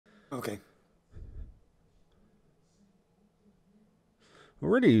Okay.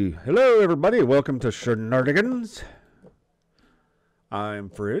 Alrighty. Hello, everybody. Welcome to Shenanigans. I'm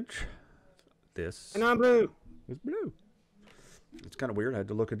Fridge. This And I'm Blue. is Blue. It's kind of weird. I had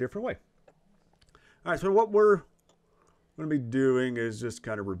to look a different way. All right, so what we're going to be doing is just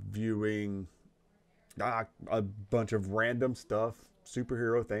kind of reviewing a bunch of random stuff,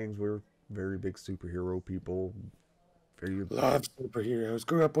 superhero things. We're very big superhero people. Love superheroes.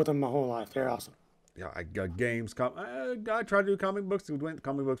 Grew up with them my whole life. They're awesome. Yeah, I got games. I tried to do comic books. We went to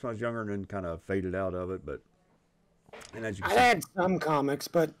comic books when I was younger and then kind of faded out of it. But and as you can I had some comics,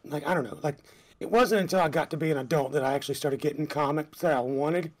 but like I don't know. Like it wasn't until I got to be an adult that I actually started getting comics that I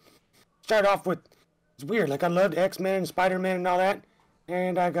wanted. Started off with it's weird. Like I loved X-Men and Spider-Man and all that,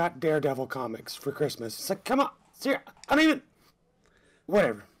 and I got Daredevil comics for Christmas. It's like, come on, seriously, I don't even.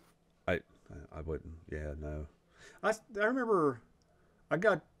 Whatever. I wouldn't. Yeah, no. I remember I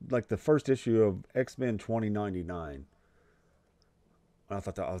got like the first issue of X-Men 2099. I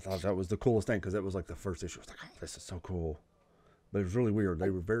thought that was the coolest thing because that was like the first issue. I was like, oh, this is so cool. But it was really weird.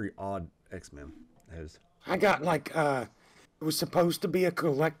 They were very odd X-Men. I got like it was supposed to be a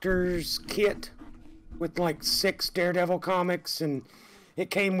collector's kit with like 6 Daredevil comics, and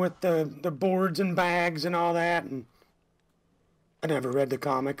it came with the boards and bags and all that. And I never read the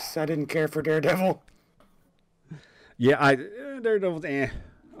comics. I didn't care for Daredevil. Yeah, Daredevil's I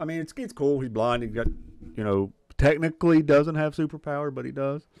mean, it's cool. He's blind. He got, technically doesn't have superpower, but he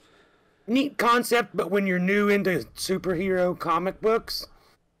does. Neat concept, but when you're new into superhero comic books,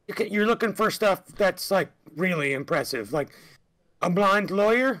 you're looking for stuff that's like really impressive. Like a blind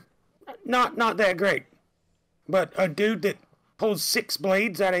lawyer, not that great. But a dude that pulls 6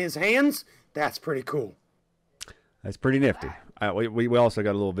 blades out of his hands, that's pretty cool. That's pretty nifty. We also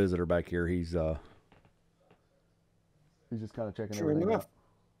got a little visitor back here. He's just kind of checking everything out.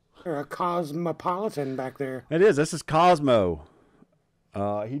 You're a cosmopolitan back there. It is. This is Cosmo.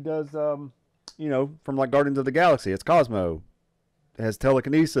 He does, from like Guardians of the Galaxy. It's Cosmo. It has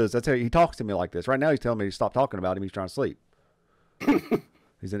telekinesis. That's how he talks to me like this. Right now, he's telling me to stop talking about him. He's trying to sleep.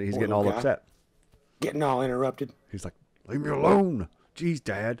 He's getting all upset. Getting all interrupted. He's like, leave me alone. Jeez,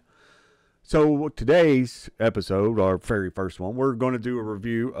 Dad. So today's episode, our very first one, we're going to do a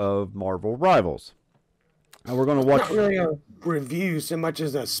review of Marvel Rivals. And we're going to watch. Not really a review so much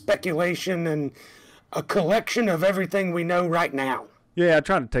as a speculation and a collection of everything we know right now. Yeah, I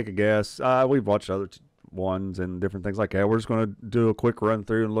tried to take a guess. We've watched other ones and different things like that. We're just going to do a quick run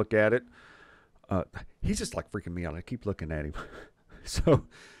through and look at it. He's just like freaking me out. I keep looking at him. So,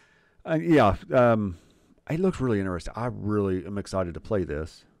 it looks really interesting. I really am excited to play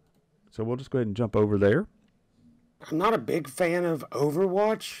this. So we'll just go ahead and jump over there. I'm not a big fan of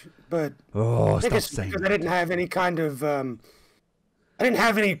Overwatch, but I think it's because I didn't have any kind of I didn't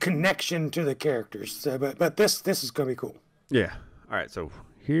have any connection to the characters. So, but this is gonna be cool. Yeah. All right. So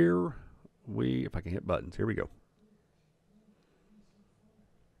here if I can hit buttons, here we go.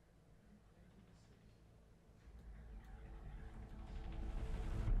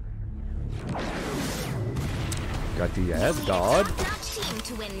 Got the Asgard.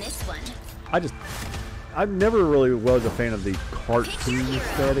 To win this one. I never really was a fan of the cartoon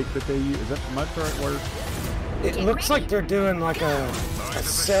aesthetic that they use. Is that my correct word? It looks like they're doing like a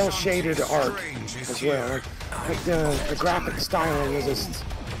cell shaded art as well. Like the graphic styling is just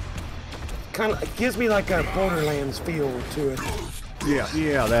kind of, it gives me like a Borderlands feel to it.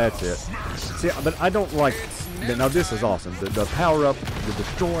 Yeah, that's it. See, but I don't like. Now this is awesome. The power up, the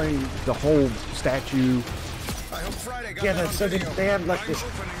destroying the whole statue. Yeah, so they have like this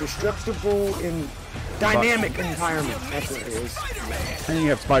destructible and dynamic environment. That's what it is. And you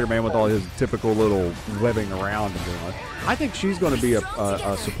have Spider-Man with all his typical little webbing around and doing. I think she's going to be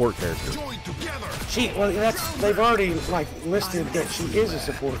a support character. They've already like listed that she is a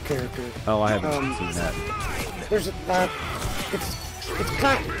support character. Oh, I haven't seen that. There's it's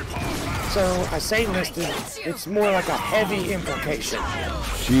kind of, so I say listed. It's more like a heavy implication.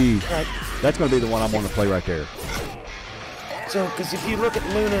 That's going to be the one I'm going to play right there. So, because if you look at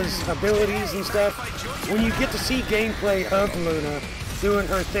Luna's abilities and stuff, when you get to see gameplay of Luna doing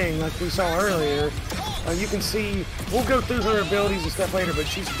her thing, like we saw earlier, you can see, we'll go through her abilities and stuff later, but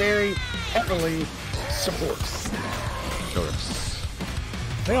she's very heavily support. Sure.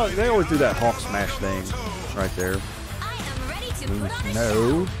 They always do that Hawk Smash thing right there.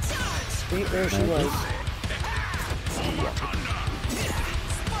 No. There she was.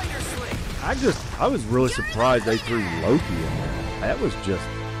 I was really surprised they threw Loki in there. That was just,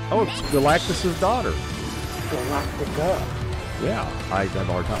 it's Galactus' daughter. Galactica. Yeah, I have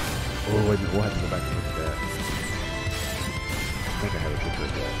a hard time. Oh, wait, we'll have to go back and look at that. I think I have a picture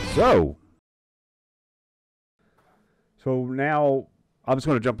of that So now I'm just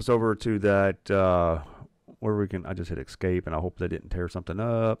going to jump us over to that where we can. I just hit escape, and I hope they didn't tear something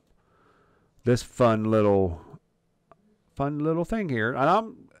up. This fun little thing here,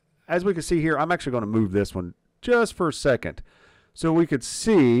 and as we can see here, I'm actually going to move this one just for a second, so we could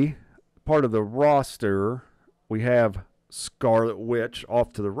see part of the roster. We have Scarlet Witch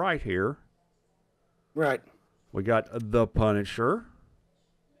off to the right here. Right. We got the Punisher,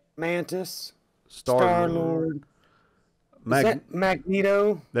 Mantis, Star-Lord. Is that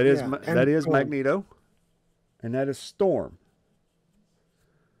Magneto? That is Yeah, that is Storm. Magneto, and that is Storm.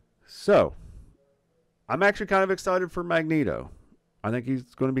 So, I'm actually kind of excited for Magneto. I think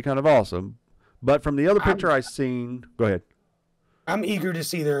he's going to be kind of awesome. But from the other picture I've seen, go ahead. I'm eager to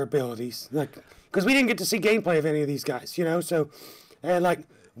see their abilities, like, because we didn't get to see gameplay of any of these guys, you know. So,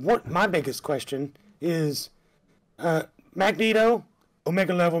 my biggest question is, Magneto,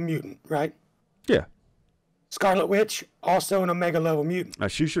 Omega level mutant, right? Yeah. Scarlet Witch, also an Omega level mutant. Now,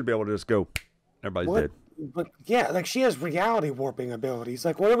 she should be able to just go. Everybody's dead. But yeah, like she has reality warping abilities.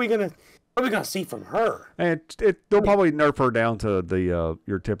 Like, what are we gonna see from her? And they'll probably nerf her down to the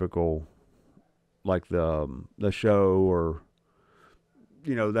your typical, like the show, or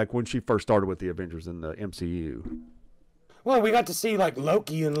like when she first started with the Avengers in the MCU. Well, we got to see like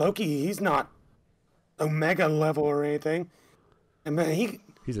Loki, and Loki, he's not Omega level or anything. And he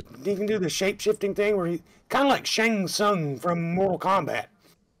can do the shape-shifting thing where he kind of like Shang Tsung from Mortal Kombat.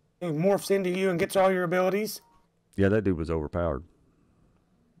 He morphs into you and gets all your abilities. Yeah, that dude was overpowered.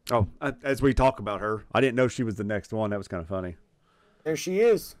 Oh, as we talk about her, I didn't know she was the next one. That was kind of funny. There she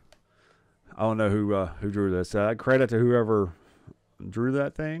is. I don't know who drew this. Credit to whoever drew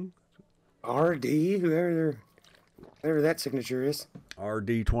that thing. RD, whoever that signature is.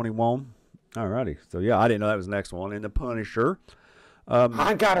 RD21. Alrighty. So yeah, I didn't know that was the next one. And the Punisher.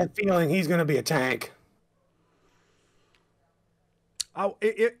 I got a feeling he's going to be a tank.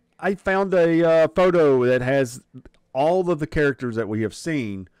 I found a photo that has all of the characters that we have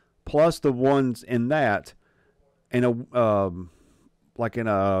seen, plus the ones in that, in a like in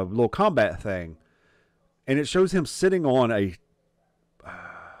a little combat thing, and it shows him sitting on a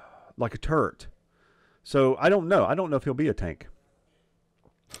like a turret. So I don't know. I don't know if he'll be a tank.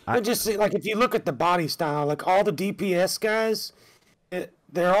 But just like if you look at the body style, like all the DPS guys,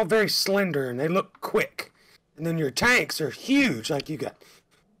 they're all very slender and they look quick. And then your tanks are huge. Like you got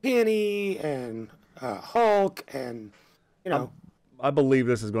Penny and Hulk, and I believe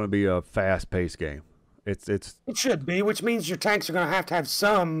this is going to be a fast-paced game. It should be, which means your tanks are going to have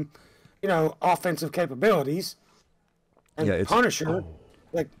some, offensive capabilities. And Punisher,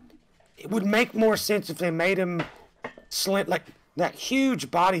 like, it would make more sense if they made him slim. Like that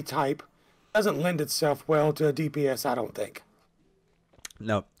huge body type doesn't lend itself well to a DPS, I don't think.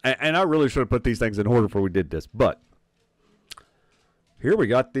 No, and I really should have put these things in order before we did this, but here we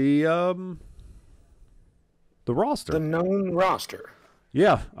got the roster. The known roster.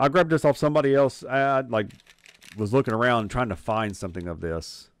 Yeah, I grabbed this off somebody else. I was looking around trying to find something of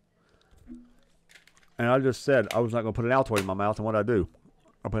this, and I just said I was not going to put an Altoid in my mouth, and what I do,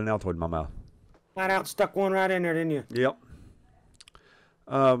 I put an Altoid in my mouth. Flat out stuck one right in there, didn't you? Yep.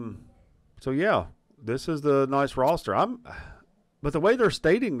 So yeah, this is the nice roster. But the way they're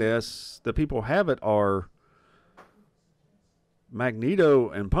stating this, the people have it are Magneto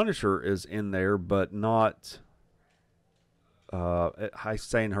and Punisher is in there, but not. I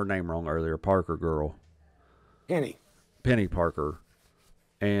saying her name wrong earlier. Parker girl. Peni Parker,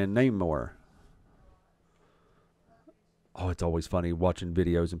 and Namor. Oh, it's always funny watching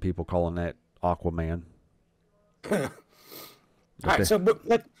videos and people calling that Aquaman. All right, so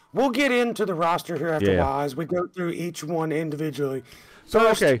we'll get into the roster here after a while as we go through each one individually. So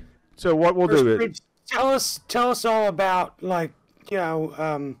okay, so what we'll do is tell us all about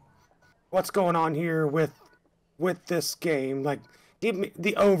what's going on here with this game. Like, give me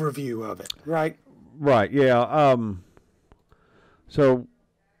the overview of it, right? Right. Yeah. So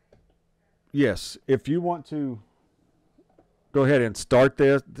yes, if you want to go ahead and start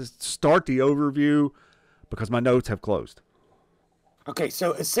start the overview, because my notes have closed. Okay,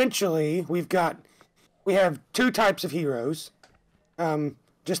 so essentially we have two types of heroes,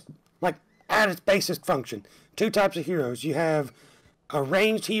 just like at its basic function. Two types of heroes. You have a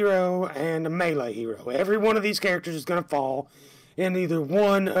ranged hero and a melee hero. Every one of these characters is going to fall in either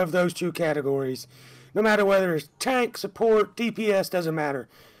one of those two categories. No matter whether it's tank, support, DPS, doesn't matter.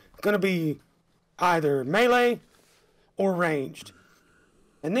 It's going to be either melee or ranged.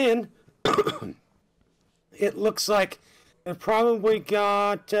 And then it looks like they've probably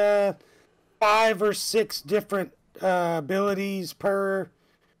got 5 or 6 different abilities per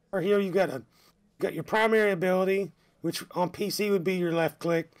here you got your primary ability, which on PC would be your left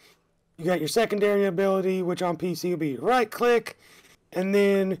click. You got your secondary ability, which on PC would be your right click, and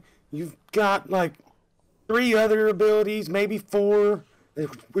then you've got like 3 other abilities, maybe 4,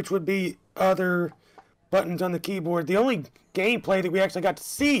 which would be other buttons on the keyboard. The only gameplay that we actually got to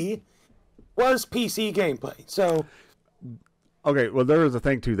see was PC gameplay. So, okay, well, there is a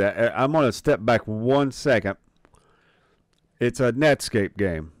thing to that. I'm going to step back 1 second. It's a Netscape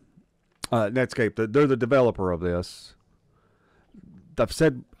game. Netscape, they're the developer of this. I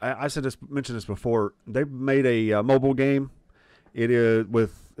mentioned this before. They've made a mobile game. It's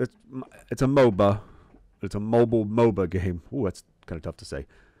a MOBA. It's a mobile MOBA game. Ooh, that's kind of tough to say.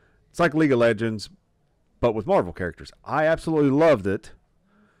 It's like League of Legends, but with Marvel characters. I absolutely loved it.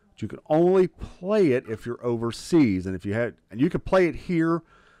 But you can only play it if you're overseas, and you can play it here,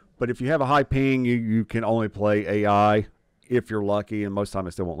 but if you have a high ping, you can only play AI if you're lucky, and most of the time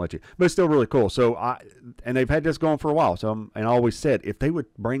it still won't let you. But it's still really cool. And they've had this going for a while. And I always said, if they would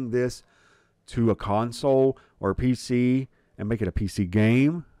bring this to a console or a PC and make it a PC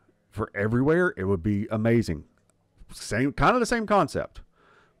game for everywhere, it would be amazing. Kind of the same concept.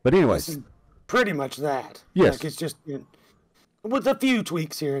 But anyways. This is pretty much that. Yes. Like it's just, with a few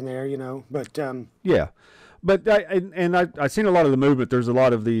tweaks here and there, but... Yeah. But I've seen a lot of the movement. There's a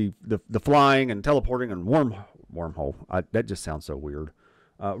lot of the flying and teleporting and wormhole. That just sounds so weird.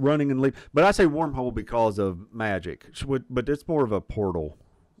 Running and leap. But I say wormhole because of Magik. But it's more of a portal.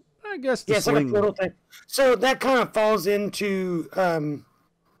 I guess it's like a portal thing. So that kind of falls into,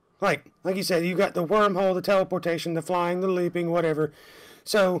 like you said, you got the wormhole, the teleportation, the flying, the leaping, whatever.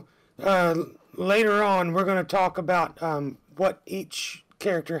 So later on, we're going to talk about what each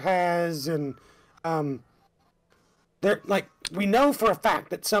character has, and we know for a fact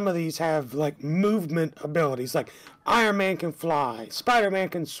that some of these have like movement abilities. Like Iron Man can fly, Spider-Man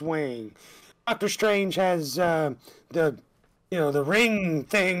can swing, Doctor Strange has the ring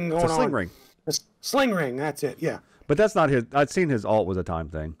thing going on. It's a sling ring. The sling ring, that's it. Yeah. But that's not his. I'd seen his alt was a time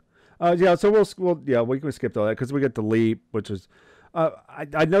thing. Yeah. So we can skip all that because we get the leap, which is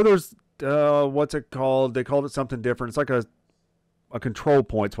I know there's what's it called? They called it something different. It's like a control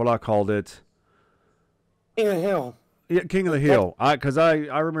point. It's what I called it. King of the Hill. Yeah, King of the Hill. Because I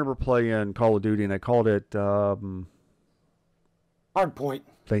remember playing Call of Duty and they called it hard point.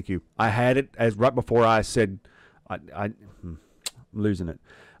 Thank you. I had it as right before I said I'm losing it.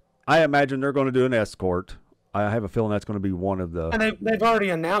 I imagine they're going to do an escort. I have a feeling that's going to be one of the... And they've already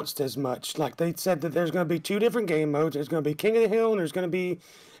announced as much. Like, they said that there's going to be 2 different game modes. There's going to be King of the Hill, and there's going to be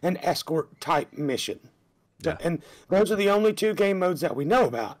an escort-type mission. Yeah. And those are the only 2 game modes that we know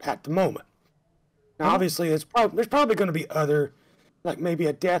about at the moment. Now, obviously, there's probably going to be other, like maybe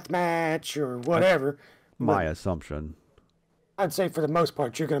a death match or whatever. My assumption. I'd say for the most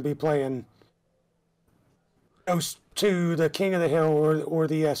part, you're going to be playing those 2, the King of the Hill or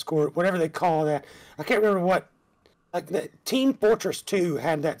the escort, whatever they call that. I can't remember what. Like Team Fortress 2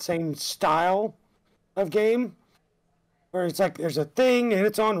 had that same style of game, where it's like there's a thing and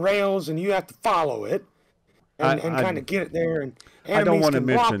it's on rails and you have to follow it and kind of get it there. And I don't want to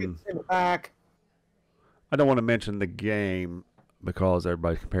mention in the back. I don't want to mention the game because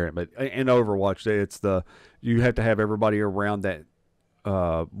everybody's comparing it, but in Overwatch, you have to have everybody around that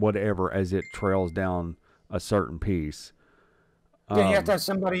whatever as it trails down a certain piece. Yeah, you have to have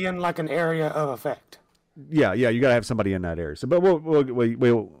somebody in like an area of effect. Yeah, you got to have somebody in that area. So, but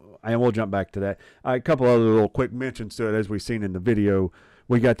we'll jump back to that. A couple other little quick mentions to it, as we've seen in the video.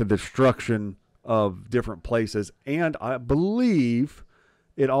 We got the destruction of different places, and I believe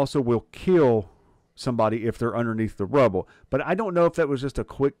it also will kill somebody if they're underneath the rubble. But I don't know if that was just a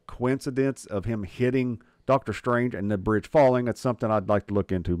quick coincidence of him hitting Doctor Strange and the bridge falling. That's something I'd like to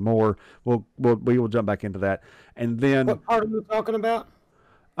look into more. We will jump back into that. And then what part are you talking about?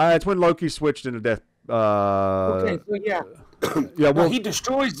 It's when Loki switched into death. Okay, so yeah. Yeah, well, he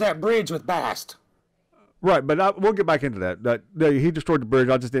destroys that bridge with Bast. Right, but we'll get back into that. He destroyed the bridge.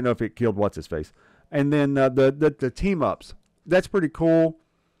 I just didn't know if it killed what's his face. And then the team ups. That's pretty cool.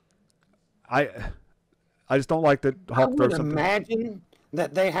 I just don't like that Hulk throws something. I would imagine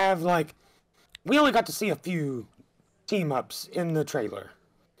that they have like. We only got to see a few team ups in the trailer,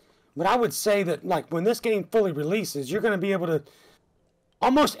 but I would say that like when this game fully releases, you're going to be able to.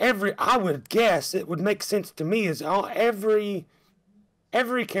 Almost every, I would guess, it would make sense to me, is every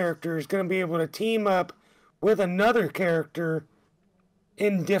character is going to be able to team up with another character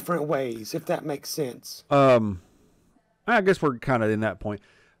in different ways, if that makes sense. I guess we're kind of in that point.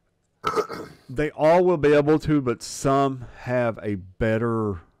 They all will be able to, but some have a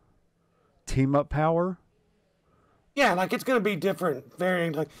better team up power. Yeah, like it's gonna be different,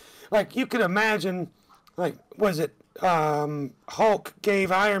 varying. Like you could imagine, like was it Hulk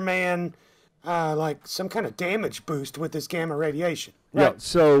gave Iron Man like some kind of damage boost with this gamma radiation, Yeah. right?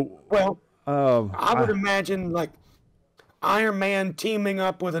 So, Well, I would I, imagine like Iron Man teaming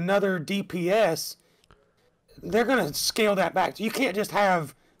up with another DPS, they're gonna scale that back. You can't just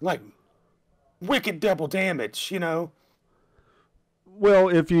have like wicked double damage, you know? well,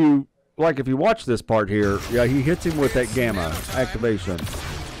 if you watch this part here, yeah, he hits him with that gamma activation,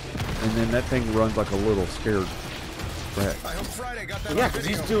 and then that thing runs like a little scared rat. Yeah, because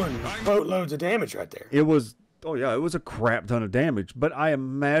he's doing boatloads of damage right there. It was, oh yeah, it was a crap ton of damage. But I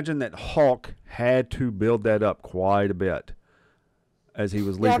imagine that Hulk had to build that up quite a bit as he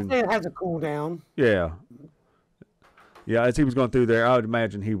was Yeah, I leaving. think it has a cooldown. Yeah, yeah, as he was going through there, I would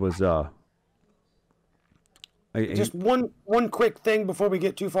imagine he was. Just one quick thing before we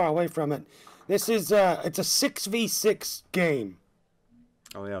get too far away from it. This is it's a 6v6 game.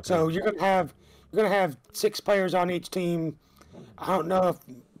 Oh yeah. Okay. So you're gonna have 6 players on each team. I don't know if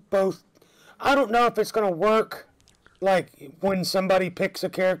it's gonna work like when somebody picks a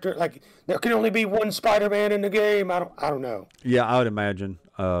character, like there can only be one Spider-Man in the game. I don't know. Yeah, I would imagine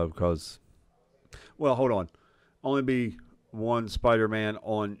because. Well, hold on. Only be one Spider-Man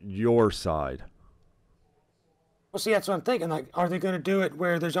on your side. Well, see, that's what I'm thinking. Like, are they going to do it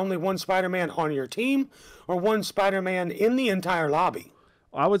where there's only one Spider-Man on your team, or one Spider-Man in the entire lobby?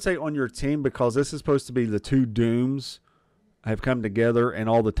 I would say on your team because this is supposed to be the two Dooms have come together and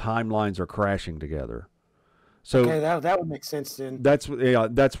all the timelines are crashing together. So Okay, that would make sense then. that's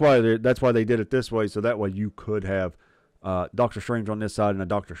why they did it this way. So that way you could have Doctor Strange on this side and a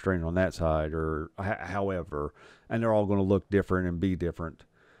Doctor Strange on that side, or however, and they're all going to look different and be different.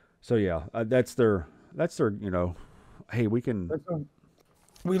 So yeah, that's their hey, we can.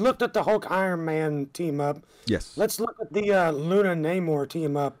 We looked at the Hulk Iron Man team up. Yes. Let's look at the Luna Namor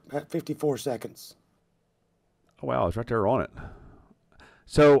team up at 54 seconds. Oh, wow, it's right there on it.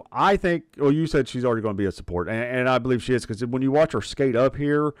 So I think, well, you said she's already going to be a support, and I believe she is, because when you watch her skate up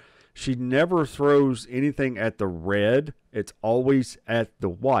here, she never throws anything at the red. It's always at the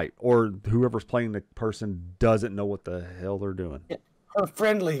white, or whoever's playing the person doesn't know what the hell they're doing. Yeah, her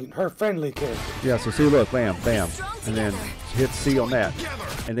friendly character. Yeah, so see, look, bam, bam, and then hit C on that.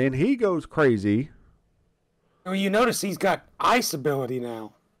 And then he goes crazy. Well, you notice he's got ice ability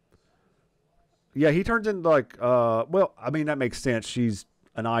now. Yeah, he turns into like, well, I mean, that makes sense. She's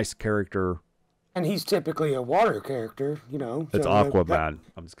an ice character. And he's typically a water character, you know. It's so Aquaman.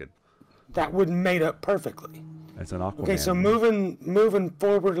 I'm just kidding. that would made up perfectly. It's an Aquaman. Okay, so moving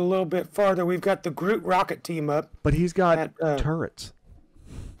forward a little bit farther, we've got the Groot rocket team up. But he's got turrets.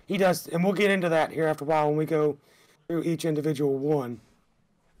 He does, and we'll get into that here after a while when we go through each individual one.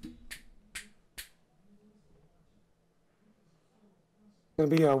 It's going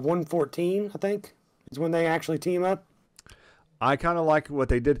to be a 114, I think, is when they actually team up. I kind of like what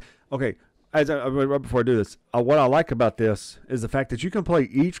they did. Okay, right before I do this, what I like about this is the fact that you can play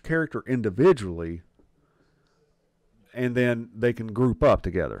each character individually, and then they can group up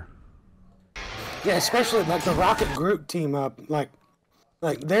together. Yeah, especially like the Rocket Groot team up, like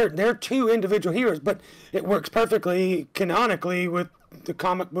they're two individual heroes, but it works perfectly canonically with the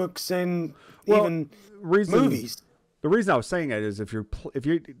comic books and even movies. The reason I was saying that is if you're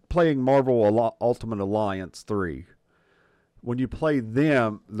playing Marvel Ultimate Alliance 3, when you play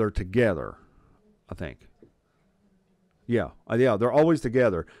them, they're together, I think. Yeah, they're always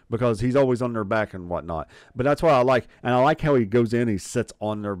together because he's always on their back and whatnot. But that's what I like, and I like how he goes in, he sits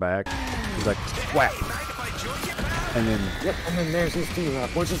on their back, he's like whack, and then there's his team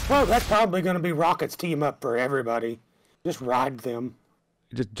up, which is that's probably going to be Rocket's team up for everybody. Just ride them.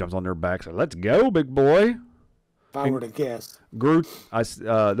 He just jumps on their back, so let's go, big boy. If I were to guess, Groot,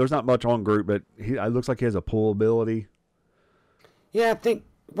 there's not much on Groot, but it looks like he has a pull ability. Yeah, I think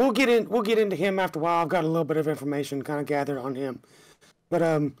we'll get into him after a while. I've got a little bit of information kind of gathered on him, but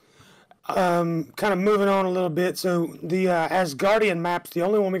kind of moving on a little bit. So the Asgardian map's the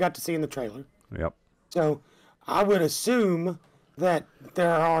only one we got to see in the trailer. Yep. So I would assume that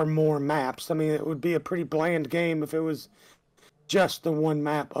there are more maps. I mean, it would be a pretty bland game if it was just the one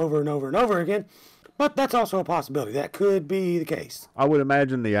map over and over and over again. But that's also a possibility. That could be the case. I would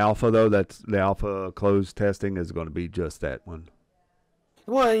imagine the alpha, though, that's the alpha closed testing is going to be just that one.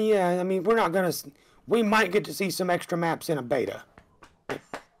 Well, yeah, I mean, we might get to see some extra maps in a beta.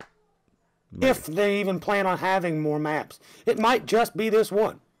 Maybe. If they even plan on having more maps. It might just be this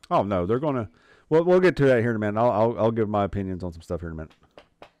one. Oh, no, they're going to, we'll get to that here in a minute. I'll give my opinions on some stuff here in a minute.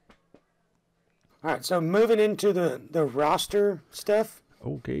 All right, so moving into the roster stuff.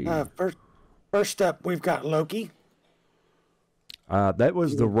 Okay. First up, we've got Loki. That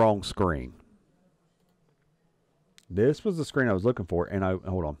was the wrong screen. This was the screen I was looking for, and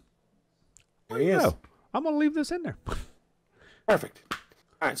hold on. There he is. I'm gonna leave this in there. Perfect.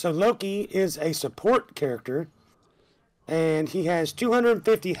 All right, so Loki is a support character, and he has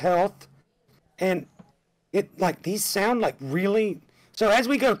 250 health, and these sound like really. So as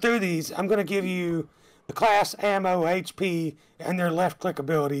we go through these, I'm gonna give you the class, ammo, HP, and their left click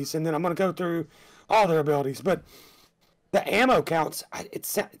abilities, and then I'm gonna go through all their abilities. But the ammo counts,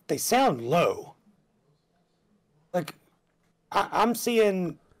 they sound low. Like I'm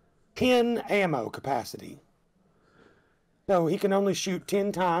seeing 10 ammo capacity. So he can only shoot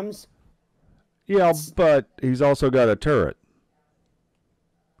 10 times. Yeah, but he's also got a turret.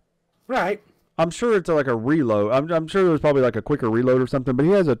 Right. I'm sure it's like a reload. I'm sure there's probably like a quicker reload or something, but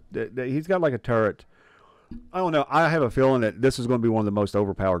he's got like a turret. I don't know. I have a feeling that this is going to be one of the most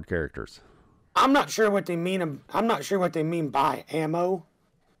overpowered characters. I'm not sure what they mean. I'm not sure what they mean by ammo.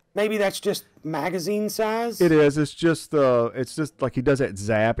 Maybe that's just magazine size. It is. It's just like he does that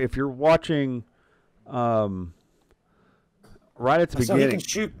zap. If you're watching, right at the beginning,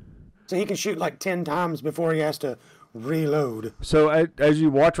 he can shoot like 10 times before he has to reload. So as you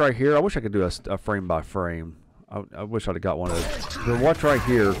watch right here, I wish I could do a frame by frame. I wish I'd have got one of those. But watch right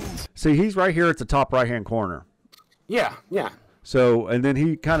here. See, he's right here at the top right hand corner. Yeah, yeah. So, and then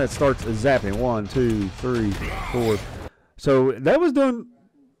he kind of starts zapping. 1, 2, 3, 4. So that was doing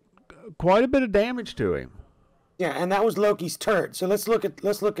quite a bit of damage to him. Yeah, and that was Loki's turret. So let's look at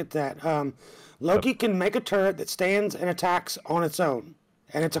that. Loki can make a turret that stands and attacks on its own,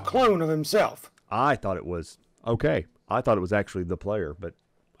 and it's a clone of himself. I thought it was okay. I thought it was actually the player, but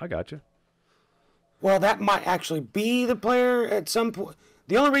I got you. Well, that might actually be the player at some point.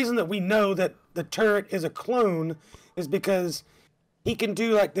 The only reason that we know that the turret is a clone is because he can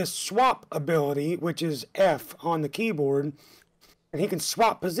do like this swap ability, which is F on the keyboard, and he can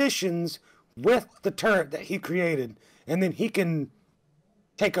swap positions with the turret that he created, and then he can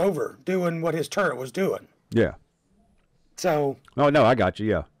take over doing what his turret was doing. Yeah. So. Oh, no, I got you,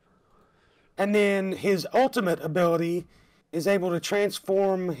 yeah. And then his ultimate ability is able to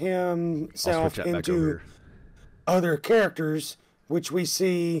transform himself into other characters, which we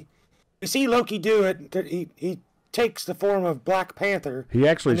see Loki do it. He takes the form of Black Panther. He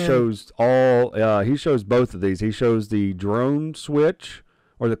actually shows he shows both of these. He shows the drone switch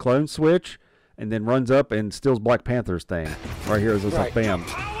or the clone switch, and then runs up and steals Black Panther's thing. Right here is this like bam.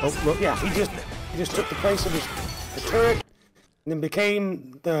 Oh, look. Yeah, he just took the place of the turret and then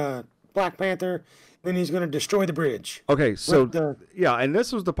became the Black Panther. Then he's going to destroy the bridge. Okay, so yeah, and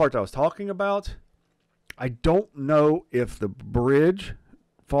this was the part I was talking about. I don't know if the bridge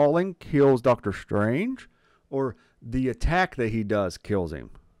falling kills Doctor Strange or the attack that he does kills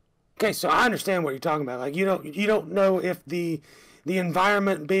him. Okay, so I understand what you're talking about. Like you don't know if the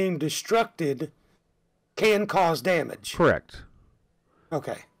environment being destructed can cause damage. Correct.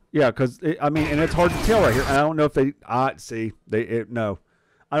 Okay. Yeah, because and it's hard to tell right here. I don't know if no,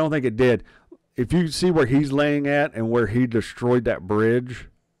 I don't think it did. If you see where he's laying at and where he destroyed that bridge,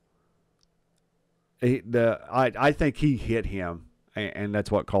 I think he hit him, and that's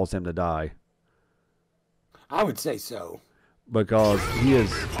what caused him to die. I would say so. Because he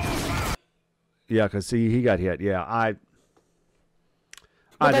is, yeah. Because see, he got hit. Yeah,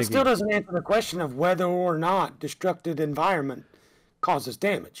 But that still doesn't answer the question of whether or not destructed environment causes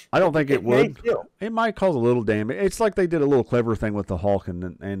damage. I don't think it would. It might cause a little damage. It's like they did a little clever thing with the Hulk and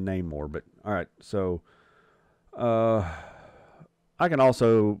Namor. But all right, so I can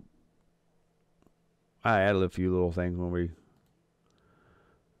also added a few little things when we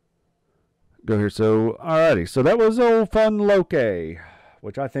go here. So alrighty, so that was old fun Loki,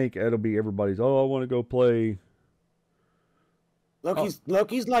 which I think it'll be everybody's. Oh, I want to go play.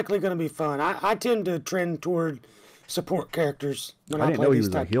 Loki's likely going to be fun. I tend to trend toward support characters when I didn't play know he these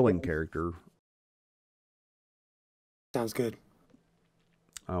was a type healing of games. character. Sounds good.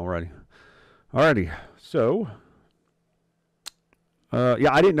 Alrighty. So,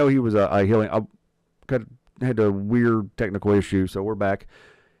 yeah, I didn't know he was a healing. I had a weird technical issue, so we're back.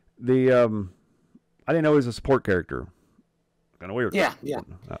 I didn't know he was a support character. Kind of weird. Yeah.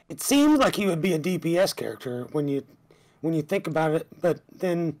 It seems like he would be a DPS character when you think about it, but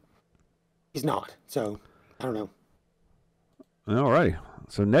then he's not. So I don't know. Alrighty.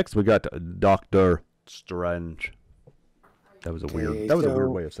 So next we got Doctor Strange. That was a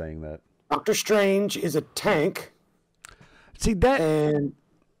weird way of saying that. Doctor Strange is a tank. See that? And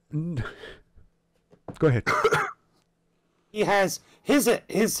go ahead. He has his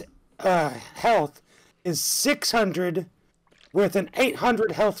health is 600 with an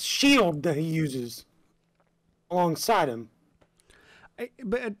 800 health shield that he uses alongside him.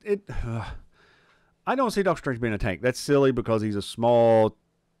 But I don't see Doctor Strange being a tank. That's silly because he's a small.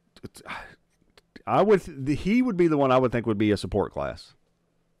 He would be the one I would think would be a support class.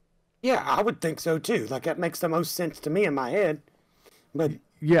 Yeah, I would think so too. Like that makes the most sense to me in my head. But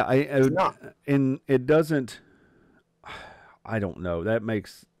yeah, it's not. And it doesn't. I don't know. That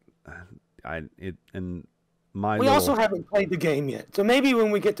makes We also haven't played the game yet, so maybe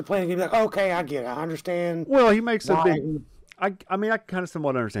when we get to play the game, like, okay, I get it, I understand. Well, he makes a big. I mean, I kind of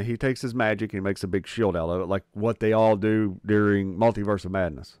somewhat understand. He takes his magic and he makes a big shield out of it, like what they all do during Multiverse of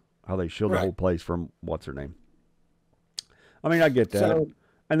Madness. How they shield the whole place from what's her name. I mean, I get that. So,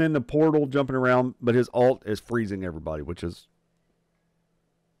 and then the portal jumping around, but his ult is freezing everybody, which is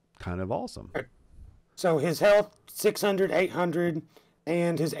kind of awesome. So his health 600, 800,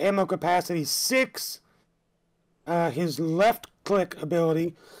 and his ammo capacity 6. His left click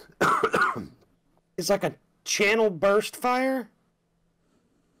ability is like a channel burst fire,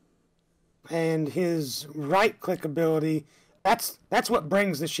 and his right click ability that's what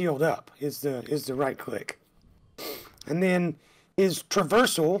brings the shield up is the right click, and then his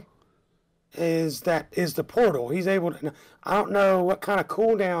traversal is the portal. He's able to. I don't know what kind of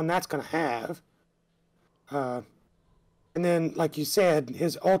cooldown that's going to have. And then, like you said,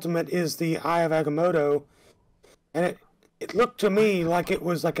 his ultimate is the Eye of Agamotto. And it looked to me like it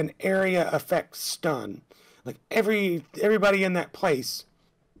was like an area effect stun. Like everybody in that place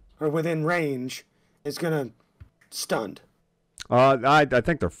or within range is gonna stunned. I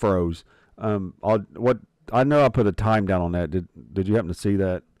think they're froze. I know I put a time down on that. Did you happen to see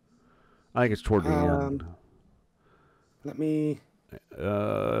that? I think it's toward the end. Let me.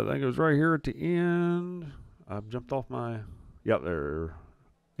 I think it was right here at the end. I've jumped off my. Yep, there.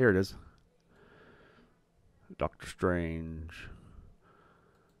 Here it is. Doctor Strange.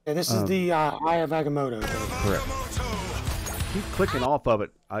 Yeah, this is the Eye of Agamotto. Correct. Keep clicking off of it.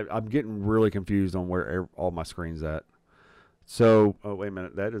 I'm getting really confused on where all my screen's at. So, oh wait a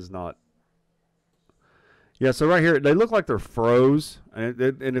minute, that is not. Yeah, so right here they look like they're froze, and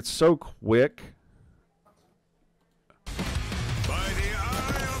it's so quick.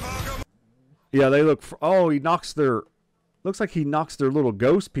 Yeah, they look. Oh, he knocks their. Looks like he knocks their little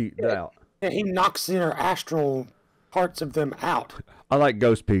ghost piece out. Yeah, he knocks their astral parts of them out. I like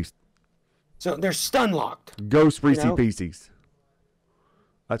ghost piece. So they're stun locked. Ghost Reese Pieces.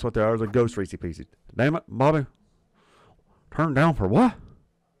 That's what they are. They're ghost Reese Pieces. Damn it, Bobby. Turned down for what?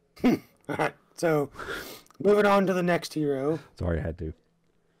 All right. So moving on to the next hero. Sorry, I had to.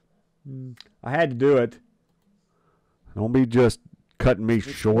 I had to do it. Don't be just cutting me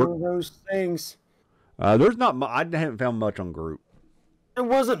short. One of those things. There's not. I haven't found much on Groot. There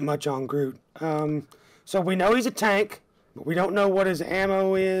wasn't much on Groot. So we know he's a tank, but we don't know what his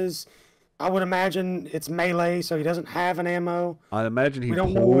ammo is. I would imagine it's melee, so he doesn't have an ammo. I imagine he We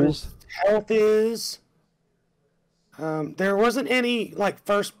don't know what his health is. There wasn't any like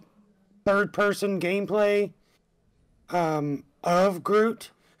third-person gameplay of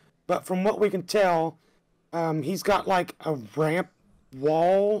Groot, but from what we can tell, he's got like a ramp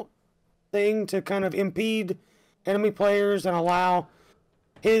wall thing to kind of impede enemy players and allow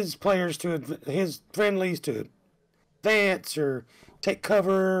his friendlies to advance or take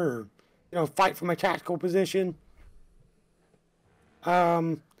cover or fight from a tactical position.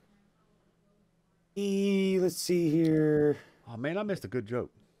 Let's see here. Oh man, I missed a good joke.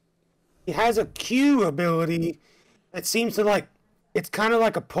 He has a Q ability that seems to it's kind of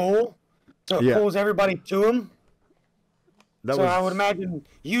like a pull, so it pulls everybody to him. I would imagine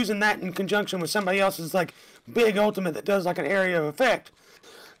using that in conjunction with somebody else's like big ultimate that does like an area of effect.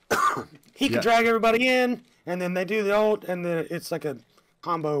 He can drag everybody in, and then they do the ult, and then it's like a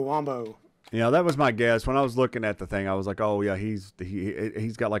combo wombo. Yeah, that was my guess. When I was looking at the thing, I was like, oh yeah, he's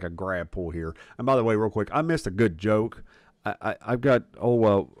got like a grab pull here. And by the way, real quick, I missed a good joke. I've got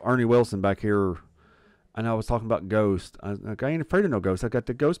Ernie Wilson back here, and I was talking about Ghost. I ain't afraid of no ghost. I got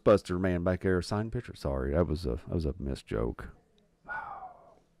the Ghostbuster man back there, signed picture. Sorry, that was a missed joke.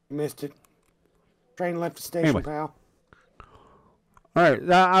 Missed it. Train left the station, pal. All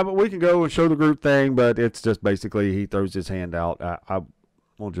right, we can go and show the group thing, but it's just basically he throws his hand out.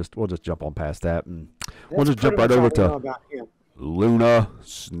 We'll just jump on past that, and we'll just jump right over to Luna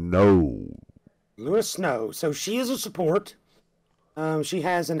Snow. Luna Snow. So she is a support. She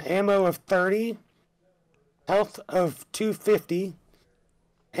has an ammo of 30, health of 250,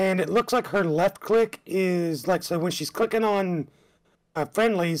 and it looks like her left click is so when she's clicking on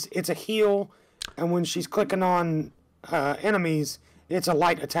friendlies, it's a heal, and when she's clicking on enemies, it's a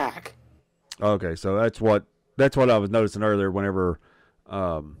light attack. Okay, so that's what I was noticing earlier. Whenever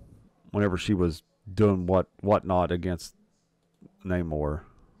she was doing whatnot against Namor.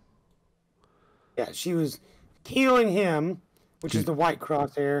 Yeah, she was healing him, which is the white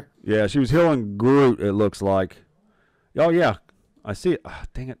crosshair. Yeah, she was healing Groot, it looks like. Oh, yeah. I see it. Oh,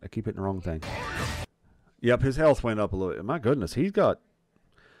 dang it. I keep hitting the wrong thing. Yep, his health went up a little bit. My goodness, he's got...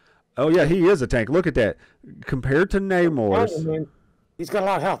 Oh, yeah, he is a tank. Look at that. Compared to Namor's... He's got a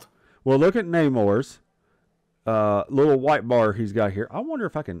lot of health. Well, look at Namor's little white bar he's got here. I wonder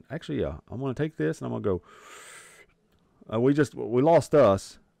if I can... Actually, I'm going to take this and I'm going to go... we lost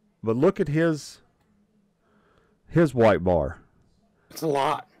us, but look at his white bar. It's a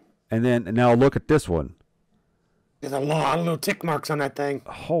lot. And now look at this one. There's a lot of little tick marks on that thing.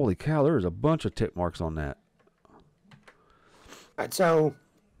 Holy cow, there's a bunch of tick marks on that. All right, so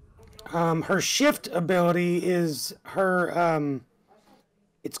her shift ability is her,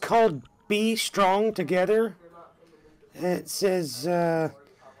 it's called Be Strong Together. And it says, I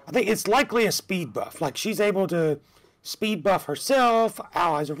think it's likely a speed buff. Like she's able to speed buff herself,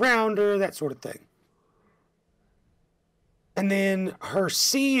 allies around her, that sort of thing. And then her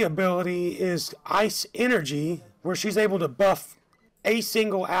C ability is Ice Energy, where she's able to buff a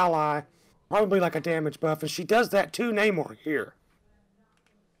single ally, probably like a damage buff, and she does that to Namor here.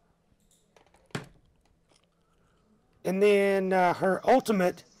 And then her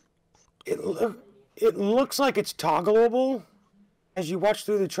ultimate, it looks like it's toggleable. As you watch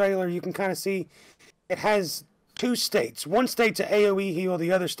through the trailer, you can kind of see it has two states. One state's an AoE heal,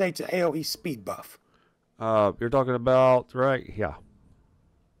 the other state's an AoE speed buff. You're talking about, right? Yeah.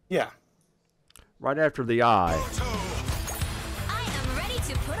 Yeah. Right after the eye. I am ready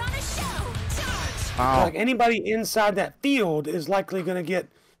to put on a show. Like anybody inside that field is likely going to get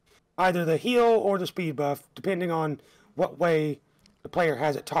either the heal or the speed buff, depending on what way the player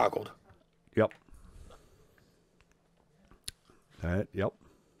has it toggled. Yep. Yep.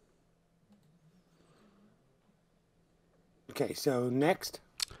 Okay, so next.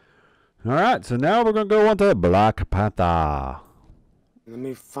 All right, so now we're going to go on to Black Panther. Let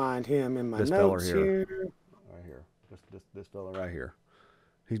me find him in my This notes fella here. Right here. This fella right here.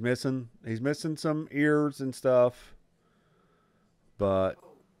 He's missing some ears and stuff. But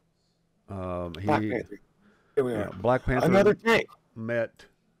Black Panther. Here we are. Black Panther Another tank. met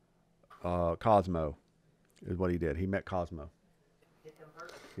Cosmo is what he did. He met Cosmo.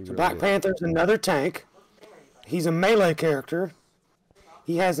 So Black Panther's another tank. He's a melee character.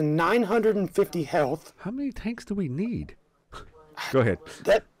 He has 950 health. How many tanks do we need? Go ahead.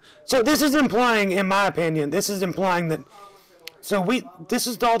 So this is implying, in my opinion, this is all the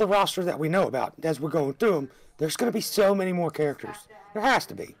roster that we know about as we're going through them. There's going to be so many more characters. There has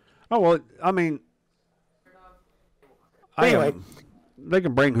to be. Oh, well, I mean... Anyway. They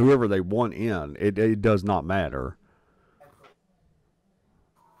can bring whoever they want in. It does not matter.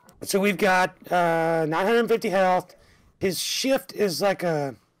 So we've got 950 health. His shift is like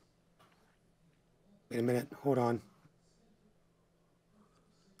a... Wait a minute. Hold on.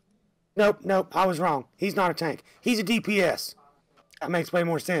 Nope. I was wrong. He's not a tank. He's a DPS. That makes way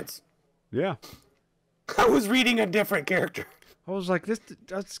more sense. Yeah. I was reading a different character. I was like,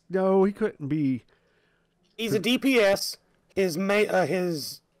 no, he couldn't be. He's a DPS.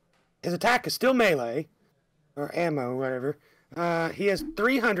 His attack is still melee, or ammo, whatever. He has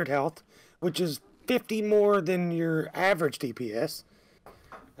 300 health, which is 50 more than your average DPS.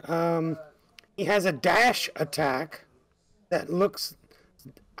 He has a dash attack that looks...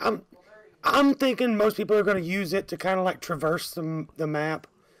 I'm thinking most people are going to use it to kind of like traverse the map,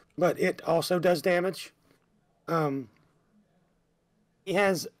 but it also does damage. He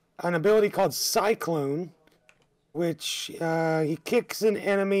has an ability called Cyclone, which he kicks an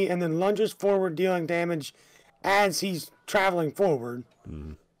enemy and then lunges forward, dealing damage as he's traveling forward.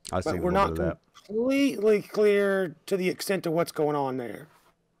 But we're not completely clear to the extent of what's going on there.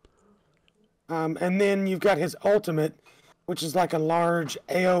 And then you've got his ultimate, which is like a large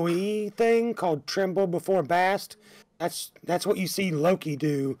AoE thing called Tremble Before Bast. That's what you see Loki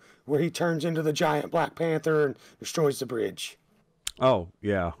do, where he turns into the giant Black Panther and destroys the bridge. Oh,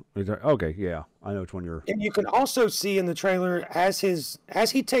 yeah. Okay, yeah. I know which one you're... And you can also see in the trailer, as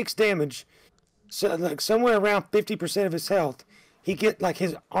he takes damage, so like somewhere around 50% of his health,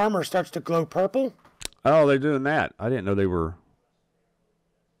 his armor starts to glow purple. Oh, they're doing that. I didn't know they were...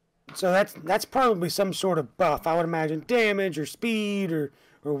 So that's probably some sort of buff, I would imagine. Damage or speed or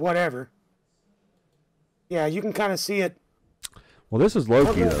whatever. Yeah, you can kind of see it. Well, this is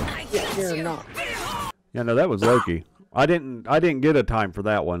Loki, though. Yeah, here or not. Yeah, no, that was Loki. I didn't get a time for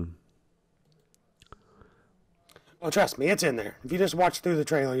that one. Well, trust me, it's in there. If you just watch through the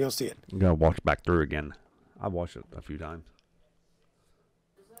trailer, you'll see it. I'm going to watch back through again. I've watched it a few times.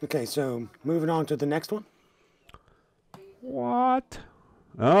 Okay, so moving on to the next one. What?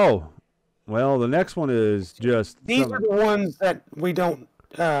 Oh, well, the next one is just These are the ones that we don't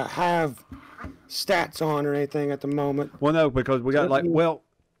have stats on or anything at the moment. Well, no, because we got like, well,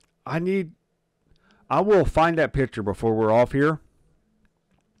 I will find that picture before we're off here.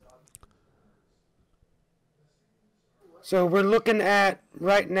 So we're looking at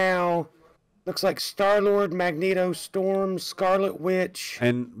right now, looks like Star-Lord, Magneto, Storm, Scarlet Witch.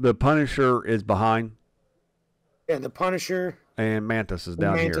 And the Punisher is behind. Yeah, the Punisher. And Mantis is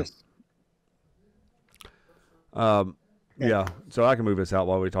down here. Yeah. Yeah, so I can move this out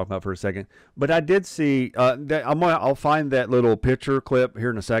while we talk about it for a second. But I did see I'll find that little picture clip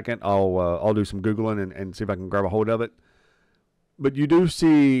here in a second. I'll do some Googling and see if I can grab a hold of it. But you do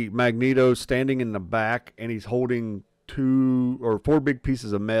see Magneto standing in the back, and he's holding 2 or 4 big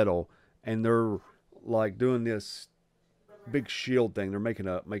pieces of metal, and they're like doing this big shield thing. They're making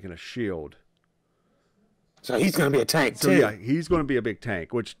a shield. So he's going to be a tank too. Yeah, he's going to be a big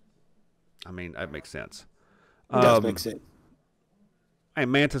tank, which, I mean, that makes sense. It does make sense. And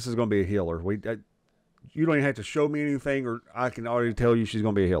Mantis is going to be a healer. You don't even have to show me anything, or I can already tell you she's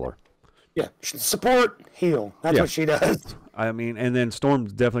going to be a healer. Yeah, support, heal. That's what she does. I mean, and then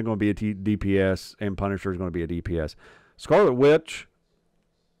Storm's definitely going to be a DPS, and Punisher is going to be a DPS. Scarlet Witch,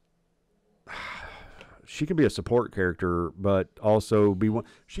 she can be a support character, but also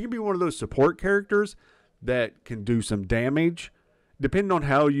she can be one of those support characters that can do some damage. Depending on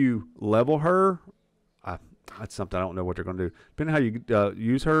how you level her, that's something I don't know what they're going to do. Depending on how you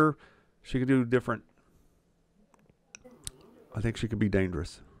use her, she can do different. I think she can be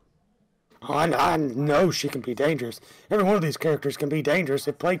dangerous. Oh, I know she can be dangerous. Every one of these characters can be dangerous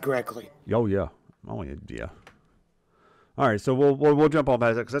if played correctly. Oh yeah, yeah. All right, so we'll jump on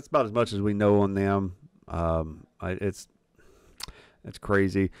past that because that's about as much as we know on them. It's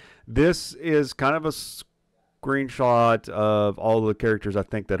crazy. This is kind of a screenshot of all the characters I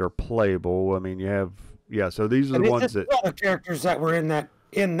think that are playable. I mean, you have so these are the ones that all the characters that were in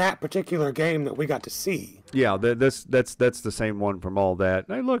that particular game that we got to see. Yeah, that's the same one from all that.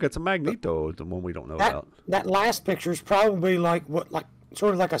 Hey, look, it's a Magneto, the one we don't know about. That last picture is probably like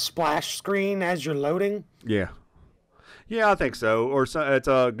sort of like a splash screen as you're loading. Yeah, I think so. Or it's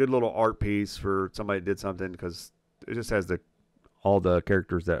a good little art piece for somebody that did something because it just has all the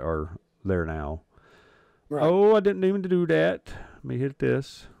characters that are there now. Right. Oh, I didn't even do that. Let me hit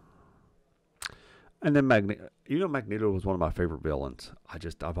this. And then Magneto was one of my favorite villains.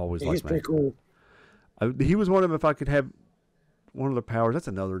 I've always liked Magneto. He's pretty cool. He was one of them. If I could have one of the powers, that's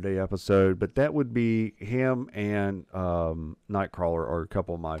another day episode, but that would be him and Nightcrawler are a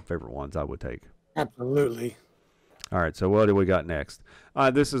couple of my favorite ones I would take. Absolutely. All right, so what do we got next?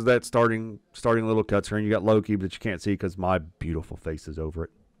 This is that starting little cutscene. You got Loki, but you can't see because my beautiful face is over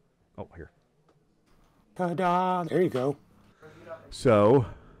it. Oh, here. Ta-da! There you go. So,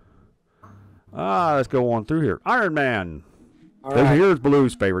 let's go on through here. Ironman. All right. Here's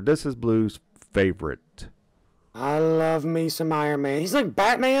Blue's favorite. This is Blue's favorite. I love me some Iron Man. He's like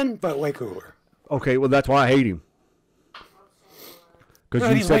Batman, but way cooler. Okay, well, that's why I hate him.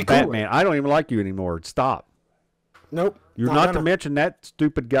 Because you said Batman. Cooler. I don't even like you anymore. Stop. Nope. You're not to mention that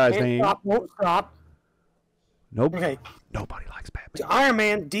stupid guy's name. Won't stop. Nope. Okay. Nobody likes Batman. So Iron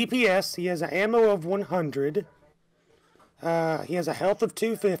Man, DPS. He has an ammo of 100. He has a health of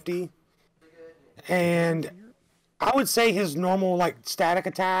 250. And I would say his normal, like, static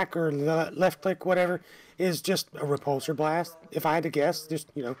attack or left click, whatever, is just a repulsor blast. If I had to guess, just,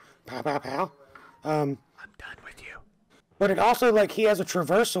 pow, pow, pow. I'm done with you. But it also, like, he has a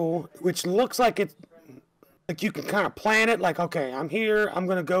traversal, which looks like it's, like, you can kind of plan it. Like, okay, I'm here, I'm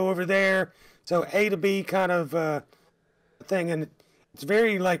going to go over there. So A to B kind of thing. And it's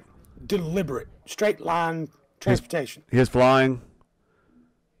very, like, deliberate, straight line transportation. His flying...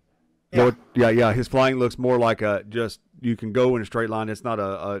 Yeah. His flying looks more like you can go in a straight line. It's not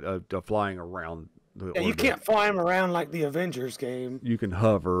a flying around. You can't fly him around like the Avengers game. You can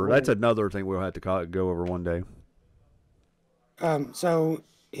hover. That's another thing we'll have to go over one day. So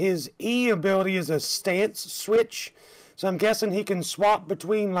his E ability is a stance switch. So I'm guessing he can swap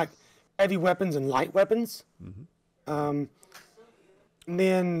between like heavy weapons and light weapons. Mm-hmm. And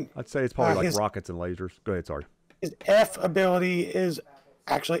then I'd say it's probably like rockets and lasers. Go ahead, sorry. His F ability is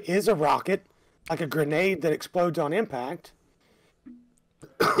a rocket, like a grenade that explodes on impact.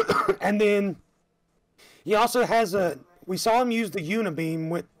 And then he also has we saw him use the Unibeam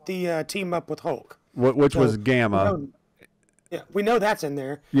with the team up with Hulk. Which was Gamma. We know that's in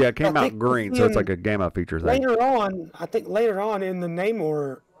there. Yeah, it came out green, so it's like a Gamma feature thing. Later on in the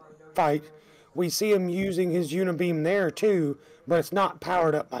Namor fight, we see him using his Unibeam there too, but it's not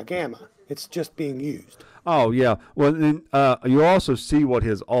powered up by Gamma. It's just being used. Oh yeah. Well, then you also see what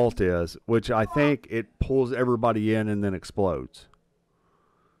his ult is, which I think it pulls everybody in and then explodes.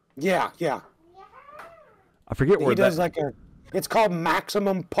 Yeah, yeah. I forget where He does like a. It's called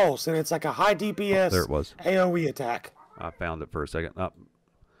maximum pulse, and it's like a high DPS there it was. AOE attack. I found it for a second.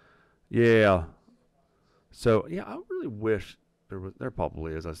 Yeah. So yeah, I really wish there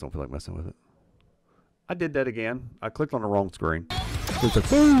probably is. I just don't feel like messing with it. I did that again. I clicked on the wrong screen. It's like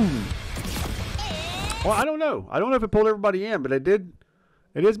boom. Well, I don't know. I don't know if it pulled everybody in, but it did.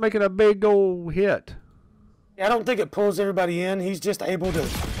 It is making a big old hit. I don't think it pulls everybody in. He's just able to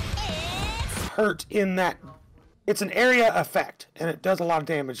hurt in that. It's an area effect, and it does a lot of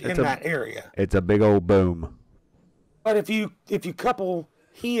damage in that area. It's a big old boom. But if you couple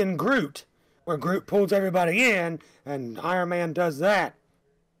he and Groot, where Groot pulls everybody in, and Iron Man does that,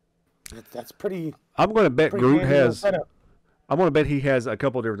 that's pretty. I'm going to bet Groot has. Setup. I'm going to bet he has a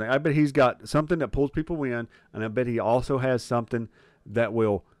couple of different things. I bet he's got something that pulls people in, and I bet he also has something that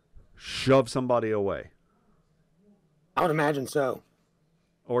will shove somebody away. I would imagine so.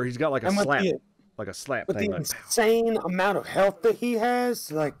 Or he's got like a slap, like a slap with thing. The insane amount of health that he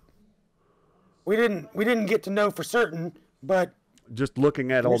has, like we didn't get to know for certain, but just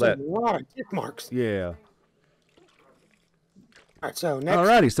looking at all that, a lot of tick marks. Yeah. All right, so next.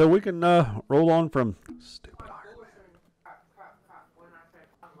 Alrighty, so we can roll on from stupid Iron Man.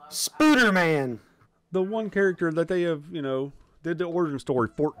 Spooderman. The one character that they have, did the origin story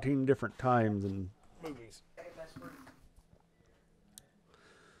 14 different times in movies.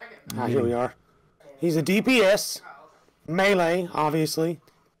 Here we are. He's a DPS, melee, obviously,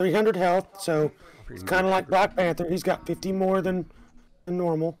 300 health, so it's kind of like Black Panther. He's got 50 more than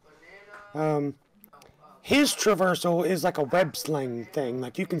normal. His traversal is like a web sling thing.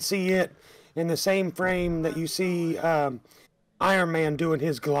 Like you can see it in the same frame that you see Iron Man doing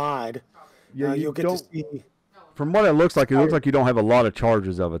his glide. Yeah, you'll get to see. From what it looks like you don't have a lot of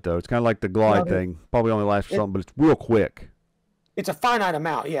charges of it though. It's kind of like the glide thing. Probably only lasts for something, but it's real quick. It's a finite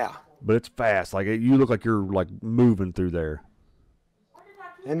amount, yeah. But it's fast. Like you look like you're like moving through there.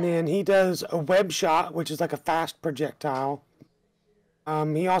 And then he does a web shot, which is like a fast projectile.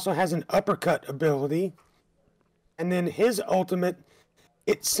 He also has an uppercut ability. And then his ultimate,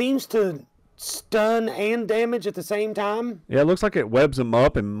 it seems to stun and damage at the same time. Yeah, it looks like it webs them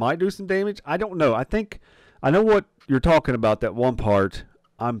up and might do some damage. I don't know. I know what you're talking about, that one part.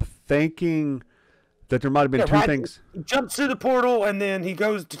 I'm thinking that there might have been two things. He jumps through the portal and then he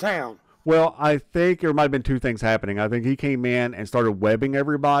goes to town. Well, I think there might have been two things happening. I think he came in and started webbing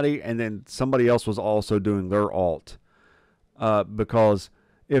everybody, and then somebody else was also doing their ult. Because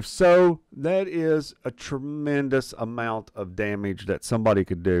if so, that is a tremendous amount of damage that somebody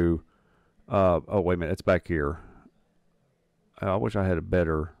could do. Oh, wait a minute. It's back here. I wish I had a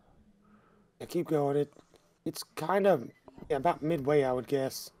better. Yeah, keep going. It's kind of about midway, I would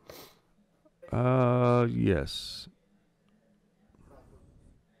guess. Yes.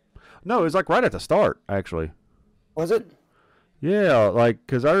 No, it was like right at the start, actually. Was it? Yeah, like,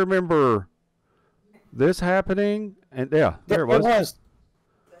 because I remember this happening, and yeah, there it was.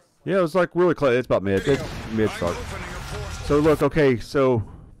 Yeah, it was like really close. It's about mid start. So look, okay, so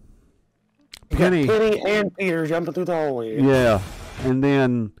Penny and Peter jumping through the hallway. Yeah, and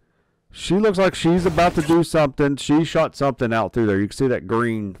then she looks like she's about to do something. She shot something out through there. You can see that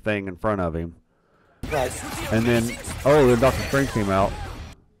green thing in front of him. Right. And then, then Dr. Strange came out.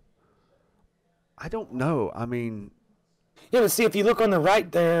 I don't know. I mean, yeah, but see, if you look on the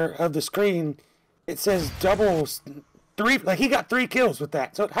right there of the screen, it says double three. Like he got 3 kills with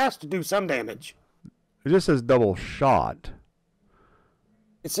that, so it has to do some damage. It just says double shot.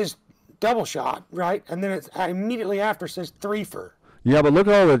 It says double shot, right? And then it's immediately after says 3-fer. Yeah, but look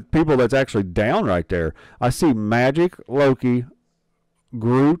at all the people that's actually down right there. I see Magik, Loki,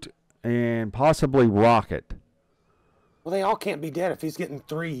 Groot, and possibly Rocket. Well, they all can't be dead if he's getting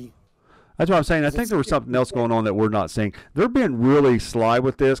 3. That's what I'm saying. I think there was something else going on that we're not seeing. They're being really sly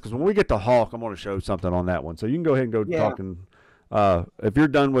with this, because when we get to Hulk, I'm going to show something on that one. So you can go ahead and go talking. If you're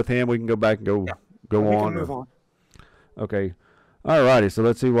done with him, we can go back and go on. Move on. Okay. All righty. So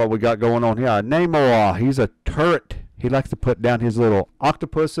let's see what we got going on here. Namor, he's a turret. He likes to put down his little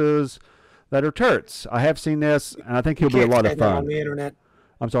octopuses that are turrets. I have seen this, and I think he'll be a lot of fun. On the internet.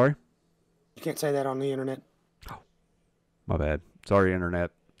 I'm sorry? You can't say that on the internet. Oh, my bad. Sorry, internet.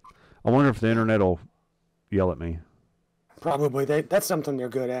 I wonder if the internet will yell at me. Probably. That's something they're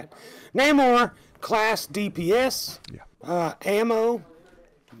good at. Namor, class DPS. Yeah. Ammo.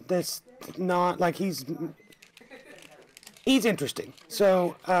 That's not like he's interesting.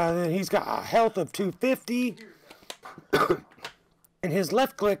 So he's got a health of 250. and his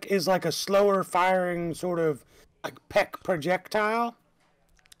left click is like a slower firing sort of like peck projectile.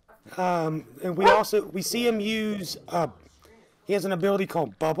 And we see him use he has an ability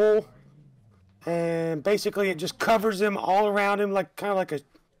called Bubble, and basically it just covers him all around him like kind of like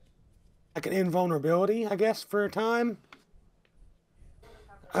an invulnerability, I guess, for a time.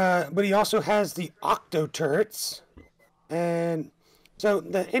 But he also has the Octo turrets, and so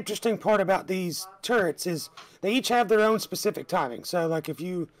the interesting part about these turrets is they each have their own specific timing. So like if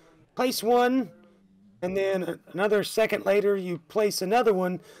you place one and then another second later you place another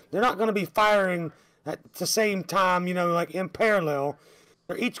one, they're not going to be firing at the same time, like in parallel.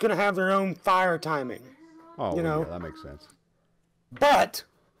 They're each going to have their own fire timing. Oh, yeah, that makes sense. But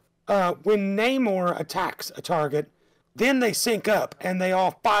when Namor attacks a target, then they sync up and they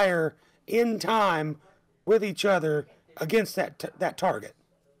all fire in time with each other against that target.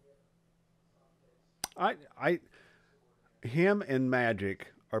 Him and Magik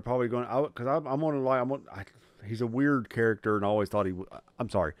are probably going because I'm going to lie. He's a weird character, and I always thought I'm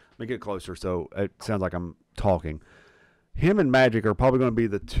sorry. Let me get closer, so it sounds like I'm talking. Him and Magik are probably going to be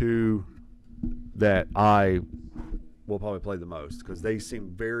the two that I will probably play the most because they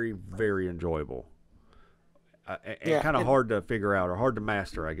seem very, very enjoyable. And kind of hard to figure out or hard to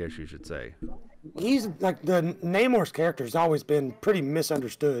master, I guess you should say. He's like Namor's character has always been pretty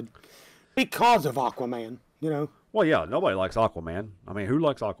misunderstood because of Aquaman, Well, yeah, nobody likes Aquaman. I mean, who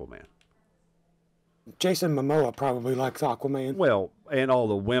likes Aquaman? Jason Momoa probably likes Aquaman. Well, and all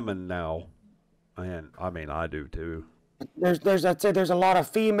the women now, and I mean, I do too. I'd say there's a lot of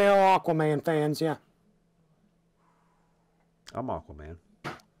female Aquaman fans, yeah. I'm Aquaman.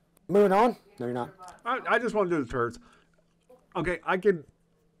 Moving on? No, you're not. I just want to do the turrets. Okay, I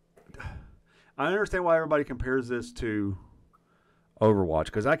understand why everybody compares this to Overwatch,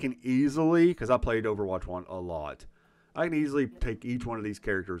 because I can easily, because I played Overwatch 1 a lot, I can easily take each one of these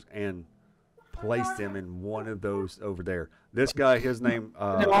characters and place them in one of those over there. This guy, his name...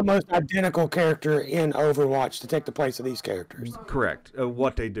 An almost identical character in Overwatch to take the place of these characters. Correct.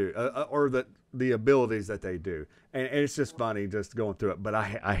 What they do, or the abilities that they do. And it's just funny just going through it, but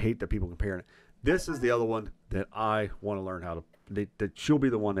I hate that people comparing it. This is the other one that I want to learn how to... That she'll be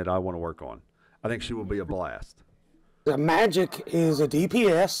the one that I want to work on. I think she will be a blast. The Magik is a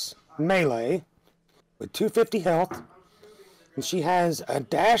DPS melee with 250 health, and she has a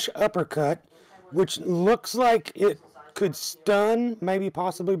dash uppercut, which looks like it could stun, maybe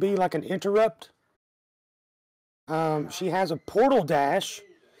possibly be like an interrupt. She has a portal dash,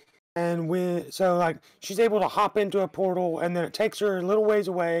 and she's able to hop into a portal, and then it takes her a little ways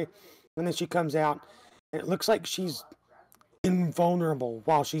away, and then she comes out, and it looks like she's invulnerable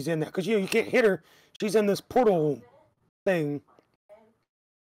while she's in there, because you can't hit her. She's in this portal thing.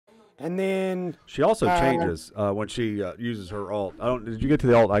 And then she also changes when she uses her alt. Did you get to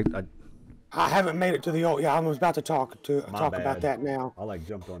the alt? I haven't made it to the ult. Yeah, I was about to talk about that now. I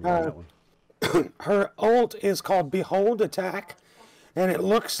jumped on you on that one. Her ult is called Behold Attack, and it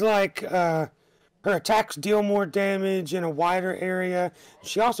looks like her attacks deal more damage in a wider area.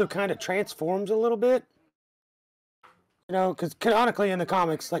 She also kind of transforms a little bit. Because canonically in the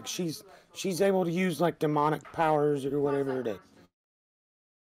comics, like she's able to use like demonic powers or whatever it is.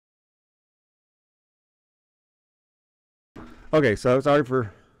 Okay, so sorry for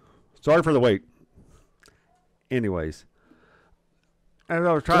the wait. Anyways, as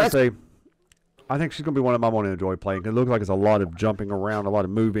I was trying to say, I think she's gonna be one of them I want to enjoy playing. It looks like it's a lot of jumping around, a lot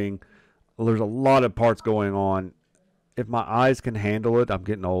of moving. There's a lot of parts going on. If my eyes can handle it, I'm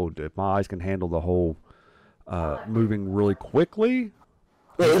getting old. If my eyes can handle the whole moving really quickly,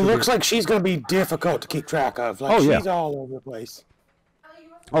 it looks like she's gonna be difficult to keep track of. Like she's all over the place.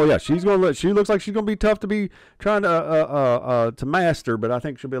 Oh yeah, she looks like she's gonna be tough to be trying to master, but I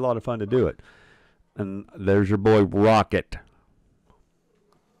think she'll be a lot of fun to do it. And there's your boy Rocket.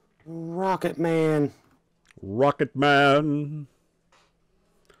 Rocket Man. Rocket Man.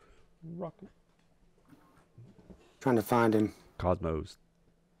 Rocket. Trying to find him. Cosmo's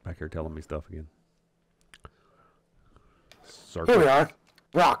back here telling me stuff again. Circle. Here we are.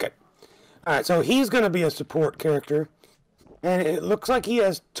 Rocket. All right, so he's going to be a support character. And it looks like he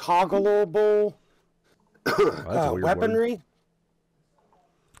has toggleable weaponry.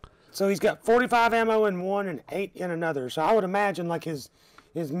 So he's got 45 ammo in one and 8 in another. So I would imagine like his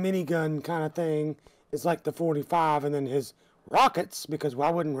minigun kind of thing is like the 45, and then his rockets, because why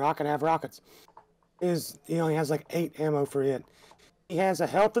wouldn't Rocket have rockets, he only has like 8 ammo for it. He has a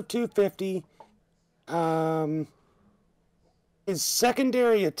health of 250. His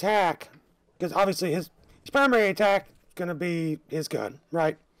secondary attack, because obviously his primary attack is going to be his gun,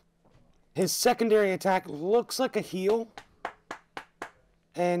 right? His secondary attack looks like a heal.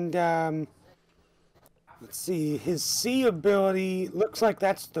 And let's see, his C ability looks like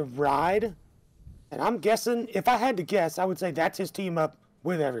that's the ride. And I'm guessing, if I had to guess, I would say that's his team up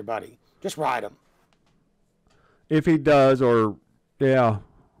with everybody. Just ride him. If he does, or yeah.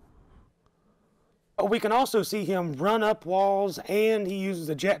 But we can also see him run up walls, and he uses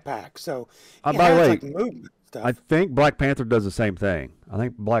a jetpack. So he by the has way, like movement stuff. I think Black Panther does the same thing. I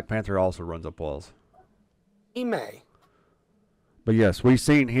think Black Panther also runs up walls. He may. But yes, we've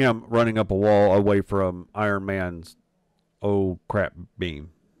seen him running up a wall away from Iron Man's oh crap beam.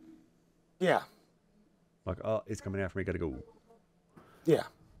 Yeah. Like, oh, it's coming after me, gotta go. Yeah.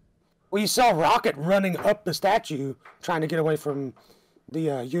 Well, you saw Rocket running up the statue, trying to get away from the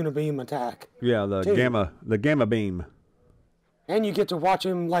unibeam attack. Yeah, the gamma beam. And you get to watch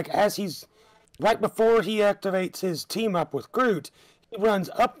him, like, as he's right before he activates his team up with Groot, he runs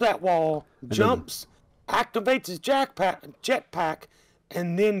up that wall, jumps, activates his jetpack,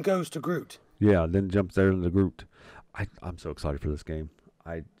 and then goes to Groot. Yeah, then jumps there into Groot. I'm so excited for this game.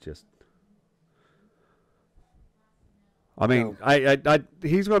 I mean,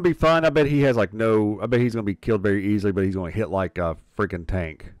 he's going to be fun. I bet he has I bet he's going to be killed very easily, but he's going to hit like a freaking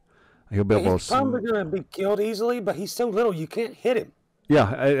tank. He'll be able He's probably going to be killed easily, but he's so little you can't hit him.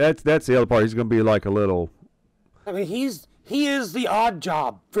 Yeah, that's the other part. He's going to be like a little. I mean, he is the odd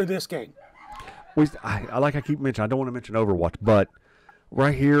job for this game. I keep mentioning, I don't want to mention Overwatch, but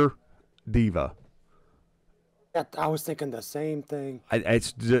right here, Diva. I was thinking the same thing.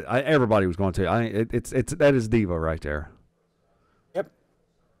 Everybody was going to. That is Diva right there. Yep.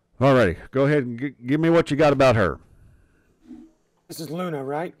 Alrighty, go ahead and give me what you got about her. This is Luna,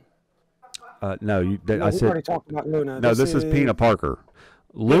 right? No, I said. We already talked about Luna. No, this is Peni Parker.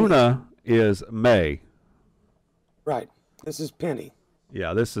 Luna is May. Right. This is Penny.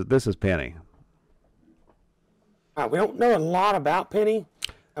 Yeah, this is Penny. We don't know a lot about Penny.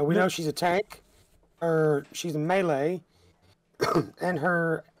 We know she's a tank, or she's a melee, and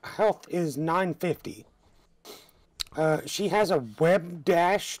her health is 950. She has a web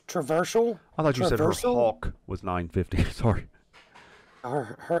dash traversal. I thought you said her Hulk was 950. Sorry.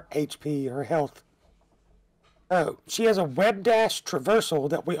 Her HP, her health. Oh, she has a web dash traversal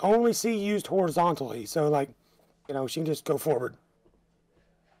that we only see used horizontally. So, like, she can just go forward.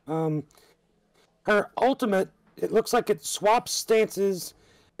 Her ultimate, it looks like it swaps stances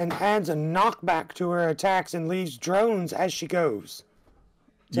and adds a knockback to her attacks and leaves drones as she goes.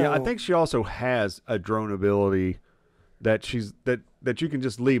 So, yeah, I think she also has a drone ability that that you can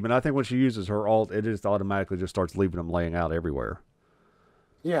just leave. And I think when she uses her ult, it just automatically just starts leaving them laying out everywhere.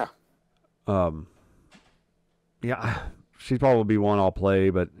 Yeah. Yeah, she'd probably be one I'll play,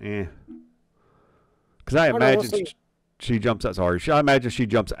 but Because I imagine she jumps out. Sorry, I imagine she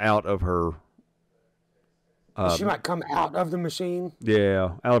jumps out of her. She might come out of the machine.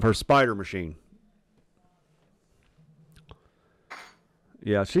 Yeah, out of her spider machine.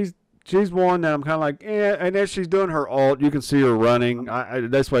 Yeah, she's one that I'm kind of like, and as she's doing her ult, you can see her running.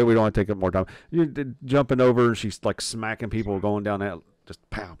 This way we don't have to take up more time. You're jumping over, and she's like smacking people, going down that, just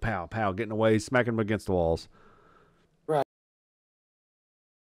pow, pow, pow, getting away, smacking them against the walls. Right.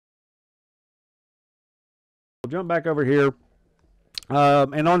 We'll jump back over here.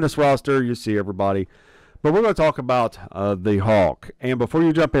 And on this roster, you see everybody. But we're going to talk about the Hulk. And before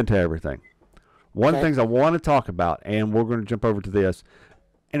you jump into everything, one of the things I want to talk about, and we're going to jump over to this,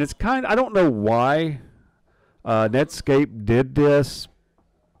 and it's I don't know why Netscape did this,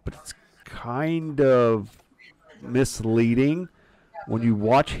 but it's kind of misleading when you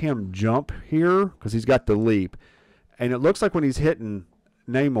watch him jump here, because he's got the leap. And it looks like when he's hitting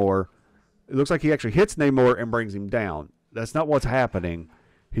Namor, it looks like he actually hits Namor and brings him down. That's not what's happening.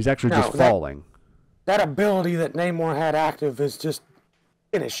 He's actually just falling. That ability that Namor had active is just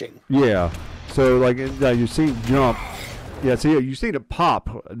finishing. Yeah. So, like, you see him jump. Yeah, see, you seen it pop.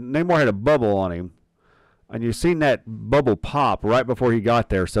 Namor had a bubble on him. And you've seen that bubble pop right before he got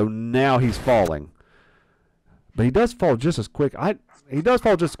there. So now he's falling. But he does fall just as quick. He does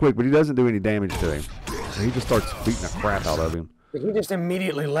fall just as quick, but he doesn't do any damage to him. So he just starts beating the crap out of him. He just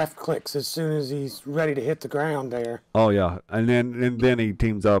immediately left clicks as soon as he's ready to hit the ground there. Oh, yeah. And then he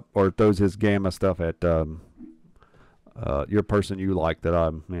teams up or throws his gamma stuff at your person you like that I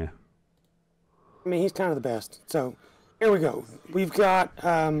mean, he's kind of the best. So, here we go. We've got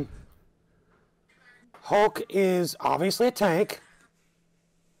Hulk is obviously a tank.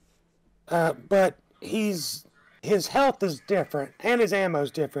 But his health is different and his ammo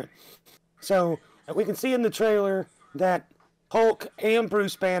is different. So, we can see in the trailer that Hulk and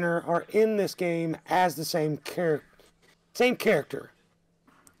Bruce Banner are in this game as the same character.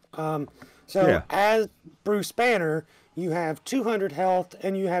 As Bruce Banner, you have 200 health,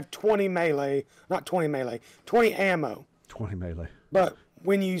 and you have 20 melee. Not 20 melee, 20 ammo. 20 melee. But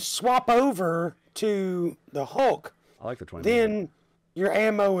when you swap over to the Hulk, I like the 20 melee. then your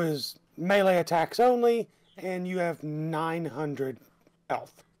ammo is melee attacks only, and you have 900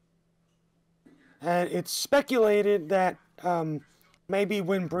 health. And it's speculated that maybe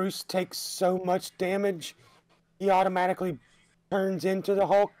when Bruce takes so much damage, he automatically turns into the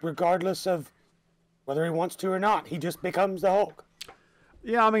Hulk, regardless of whether he wants to or not. He just becomes the Hulk.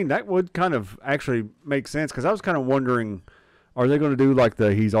 Yeah, I mean, that would kind of actually make sense, because I was kind of wondering, are they going to do like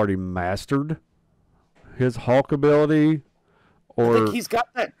he's already mastered his Hulk ability? Or... I think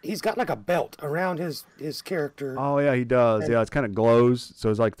he's got like a belt around his character. Oh, yeah, he does. Yeah, it's kind of glows, so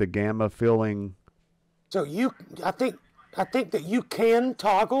it's like the gamma filling. So I think that you can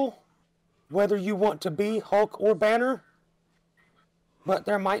toggle whether you want to be Hulk or Banner, but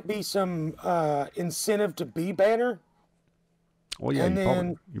there might be some incentive to be Banner. Well, yeah, and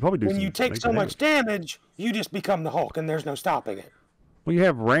then you probably do. When you take so much damage, you just become the Hulk, and there's no stopping it. Well, you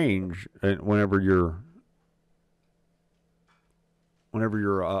have range whenever you're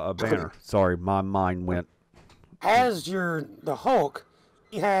a Banner. Sorry, my mind went. As you're the Hulk,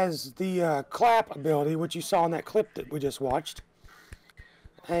 he has the clap ability, which you saw in that clip that we just watched.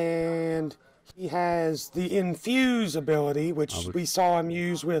 And he has the infuse ability, which we saw him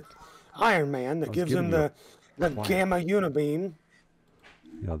use with Ironman, that gives him the gamma unibeam.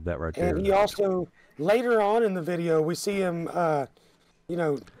 Yeah, that right there. And he also, later on in the video, we see him,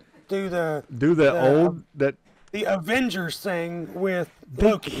 do the Avengers thing with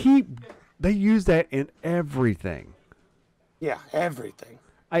Loki. They use that in everything. Yeah, everything.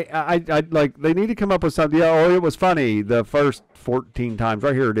 I like, they need to come up with something. Yeah, oh, it was funny the first 14 times.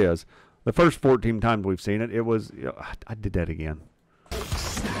 Right here it is. The first 14 times we've seen it, it was, I did that again.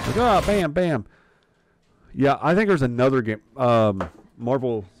 Like, oh, bam, bam. Yeah, I think there's another game,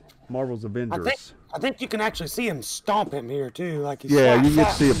 Marvel's Avengers. I think you can actually see him stomp him here too. Like you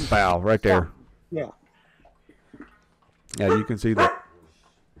can see a bow right there. Yeah. Yeah, you can see that.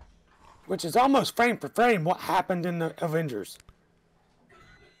 Which is almost frame for frame what happened in the Avengers.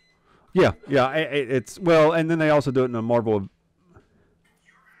 Yeah, it's well, and then they also do it in the Marvel.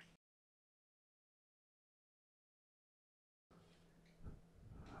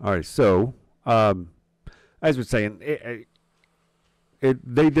 All right, so as we're saying,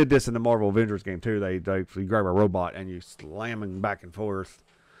 they did this in the Marvel Avengers game too. They you grab a robot and you slam him back and forth.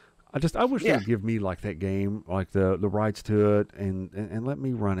 I wish they would give me like that game, like the rights to it, and let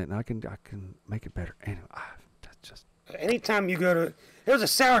me run it, and I can make it better. Anyway, that's just. Anytime you go to, it was a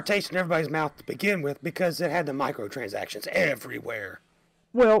sour taste in everybody's mouth to begin with because it had the microtransactions everywhere.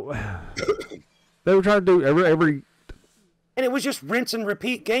 Well, they were trying to do every. And it was just rinse and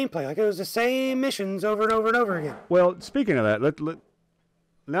repeat gameplay. Like it was the same missions over and over and over again. Well, speaking of that,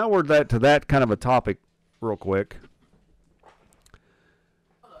 now we're to that kind of a topic real quick.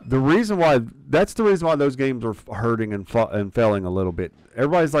 That's the reason why those games are hurting and failing a little bit.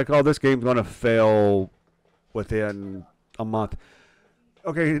 Everybody's like, oh, this game's going to fail within a month.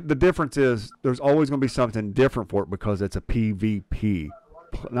 Okay, the difference is there's always going to be something different for it because it's a PvP.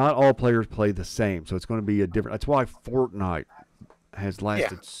 Not all players play the same, so it's going to be a different. That's why Fortnite has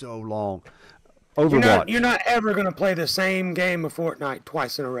lasted so long. Overwatch. You're not ever going to play the same game of Fortnite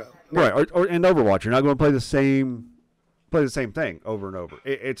twice in a row. No. Right, or in Overwatch, you're not going to play the same thing over and over.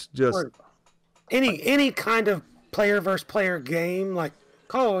 It's just any kind of player versus player game, like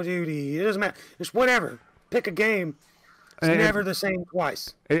Call of Duty. It doesn't matter. Just whatever. Pick a game. It's never the same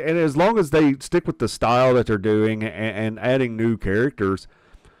twice. And as long as they stick with the style that they're doing and adding new characters,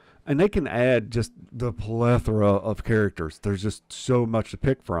 and they can add just the plethora of characters. There's just so much to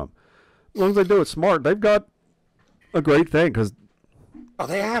pick from. As long as they do it smart, they've got a great thing.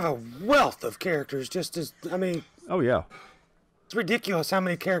 They have a wealth of characters. Oh, yeah. It's ridiculous how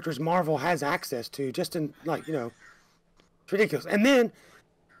many characters Marvel has access to. Just in, it's ridiculous. And then,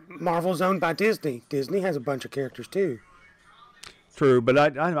 Marvel's owned by Disney. Disney has a bunch of characters, too. True,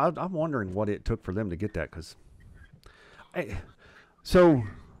 but I'm wondering what it took for them to get that, because...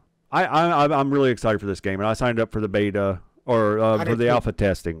 I'm really excited for this game, and I signed up for the beta, or for the alpha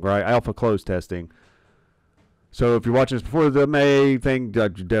testing, right? Alpha closed testing. So if you're watching this before the May thing, you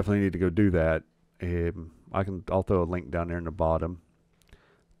definitely need to go do that. I'll throw a link down there in the bottom.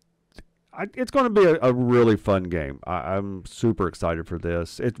 It's going to be a really fun game. I'm super excited for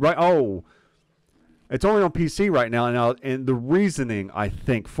this. It's only on PC right now, and the reasoning, I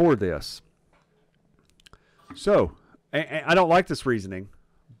think, for this. So, and I don't like this reasoning,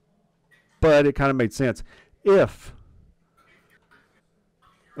 but it kind of made sense. If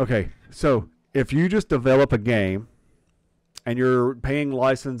you just develop a game and you're paying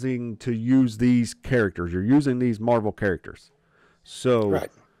licensing to use these characters. You're using these Marvel characters. So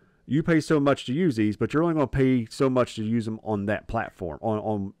you pay so much to use these, but you're only going to pay so much to use them on that platform,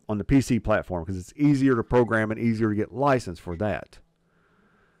 on the PC platform, because it's easier to program and easier to get licensed for that.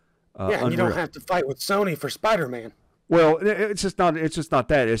 Yeah, and you don't have to fight with Sony for Spider-Man. Well, it's just not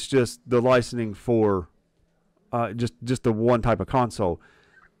that. It's just the licensing for just the one type of console.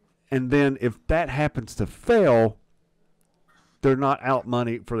 And then if that happens to fail, they're not out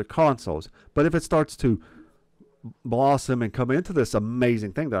money for the consoles. But if it starts to blossom and come into this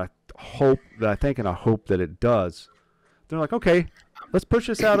amazing thing that I hope that it does, they're like, okay, let's push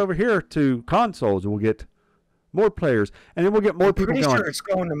this out over here to consoles, and we'll get more players, and then we'll get more people going. Pretty sure it's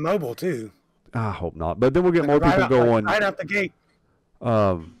going to mobile too. I hope not, but then we'll get more people going right out the gate.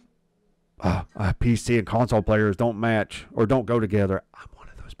 PC and console players don't match or don't go together. I'm one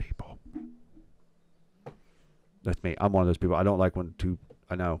of those people. That's me. I'm one of those people. I don't like when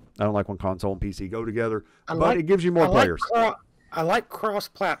I don't like when console and PC go together, but it gives you more players. I like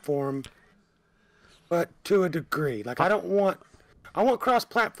cross-platform, but to a degree. Like I want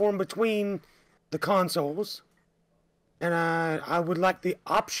cross-platform between the consoles. And I would like the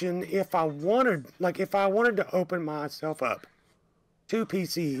option if I wanted to open myself up to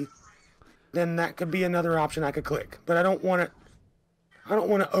PC, then that could be another option I could click. But I don't want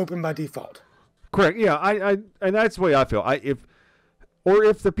to open by default. Correct. Yeah, I and that's the way I feel. If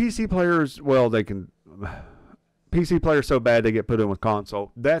the PC players, well, they can PC players so bad they get put in with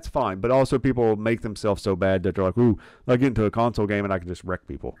console. That's fine. But also people make themselves so bad that they're like, ooh, I get into a console game and I can just wreck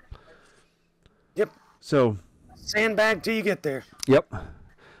people. Yep. So. Sandbag till you get there. Yep.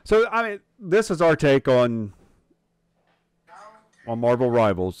 So I mean, this is our take on Marvel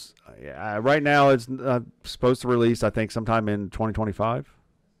Rivals. Right now, it's supposed to release, I think, sometime in 2025.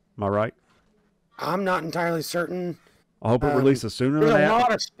 Am I right? I'm not entirely certain. I hope it releases sooner than that. There's a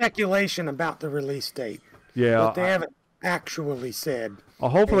lot of speculation about the release date. Yeah. But they haven't actually said.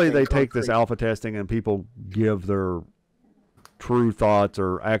 Hopefully, they take this alpha testing and people give their true thoughts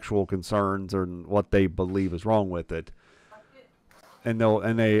or actual concerns or what they believe is wrong with it, and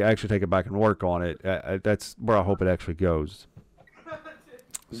they actually take it back and work on it. That's where I hope it actually goes.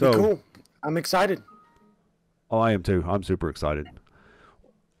 So cool. I'm excited. Oh, I am too. I'm super excited.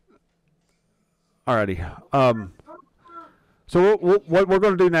 Alrighty. So what we're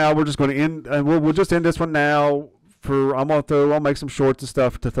going to do now, we're just going to end, and we'll just end this one now. I'll make some shorts and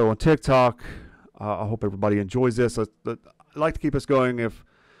stuff to throw on TikTok. I hope everybody enjoys this. I'd like to keep us going. If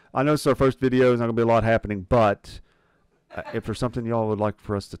I know it's our first video, there's not going to be a lot happening, but if there's something y'all would like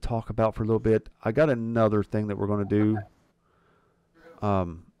for us to talk about for a little bit, I got another thing that we're going to do.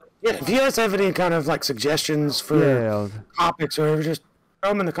 Yeah, if you guys have any kind of like suggestions for topics or whatever, just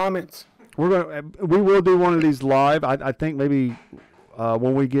throw them in the comments. We will do one of these live. I think maybe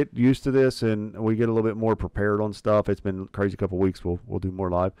when we get used to this and we get a little bit more prepared on stuff. It's been a crazy couple of weeks. We'll do more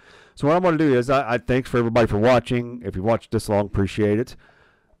live. So what I'm going to do is I thanks for everybody for watching. If you watched this long, appreciate it.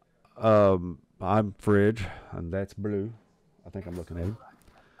 I'm Fridge, and that's Blue. I think I'm looking at him.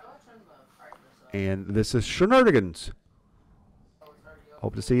 And this is Shenanigans.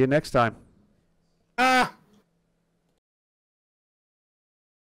 Hope to see you next time.